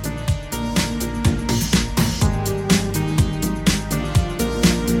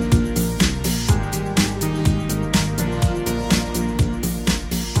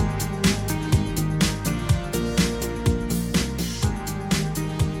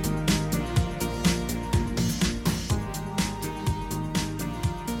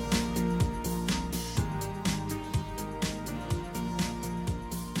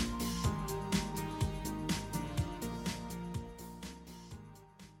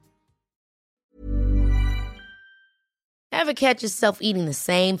 Ever catch yourself eating the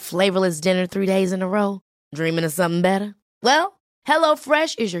same flavorless dinner 3 days in a row? Dreaming of something better? Well,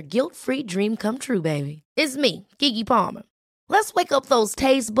 HelloFresh is your guilt-free dream come true, baby. It's me, Keke Palmer. Let's wake up those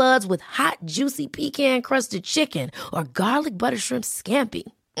taste buds with hot, juicy pecan-crusted chicken or garlic butter shrimp scampi.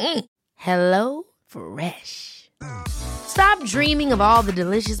 Hello Fresh. Stop dreaming of all the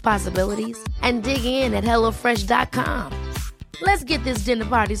delicious possibilities and dig in at HelloFresh.com. Let's get this dinner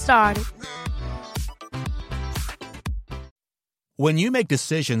party started. When you make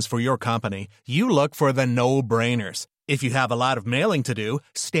decisions for your company, you look for the no-brainers. If you have a lot of mailing to do,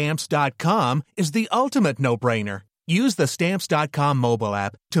 Stamps.com is the ultimate no-brainer. Use the Stamps.com mobile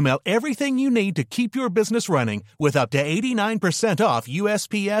app to mail everything you need to keep your business running with up to 89% off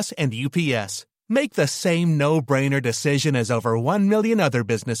USPS and UPS. Make the same no-brainer decision as over 1 million other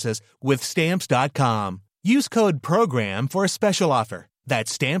businesses with Stamps.com. Use code PROGRAM for a special offer.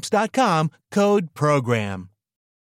 That's Stamps.com, code PROGRAM.